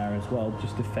archer up there as well,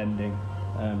 just defending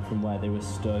from where they were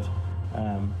stood.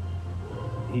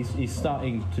 He's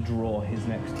starting to draw his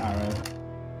next arrow.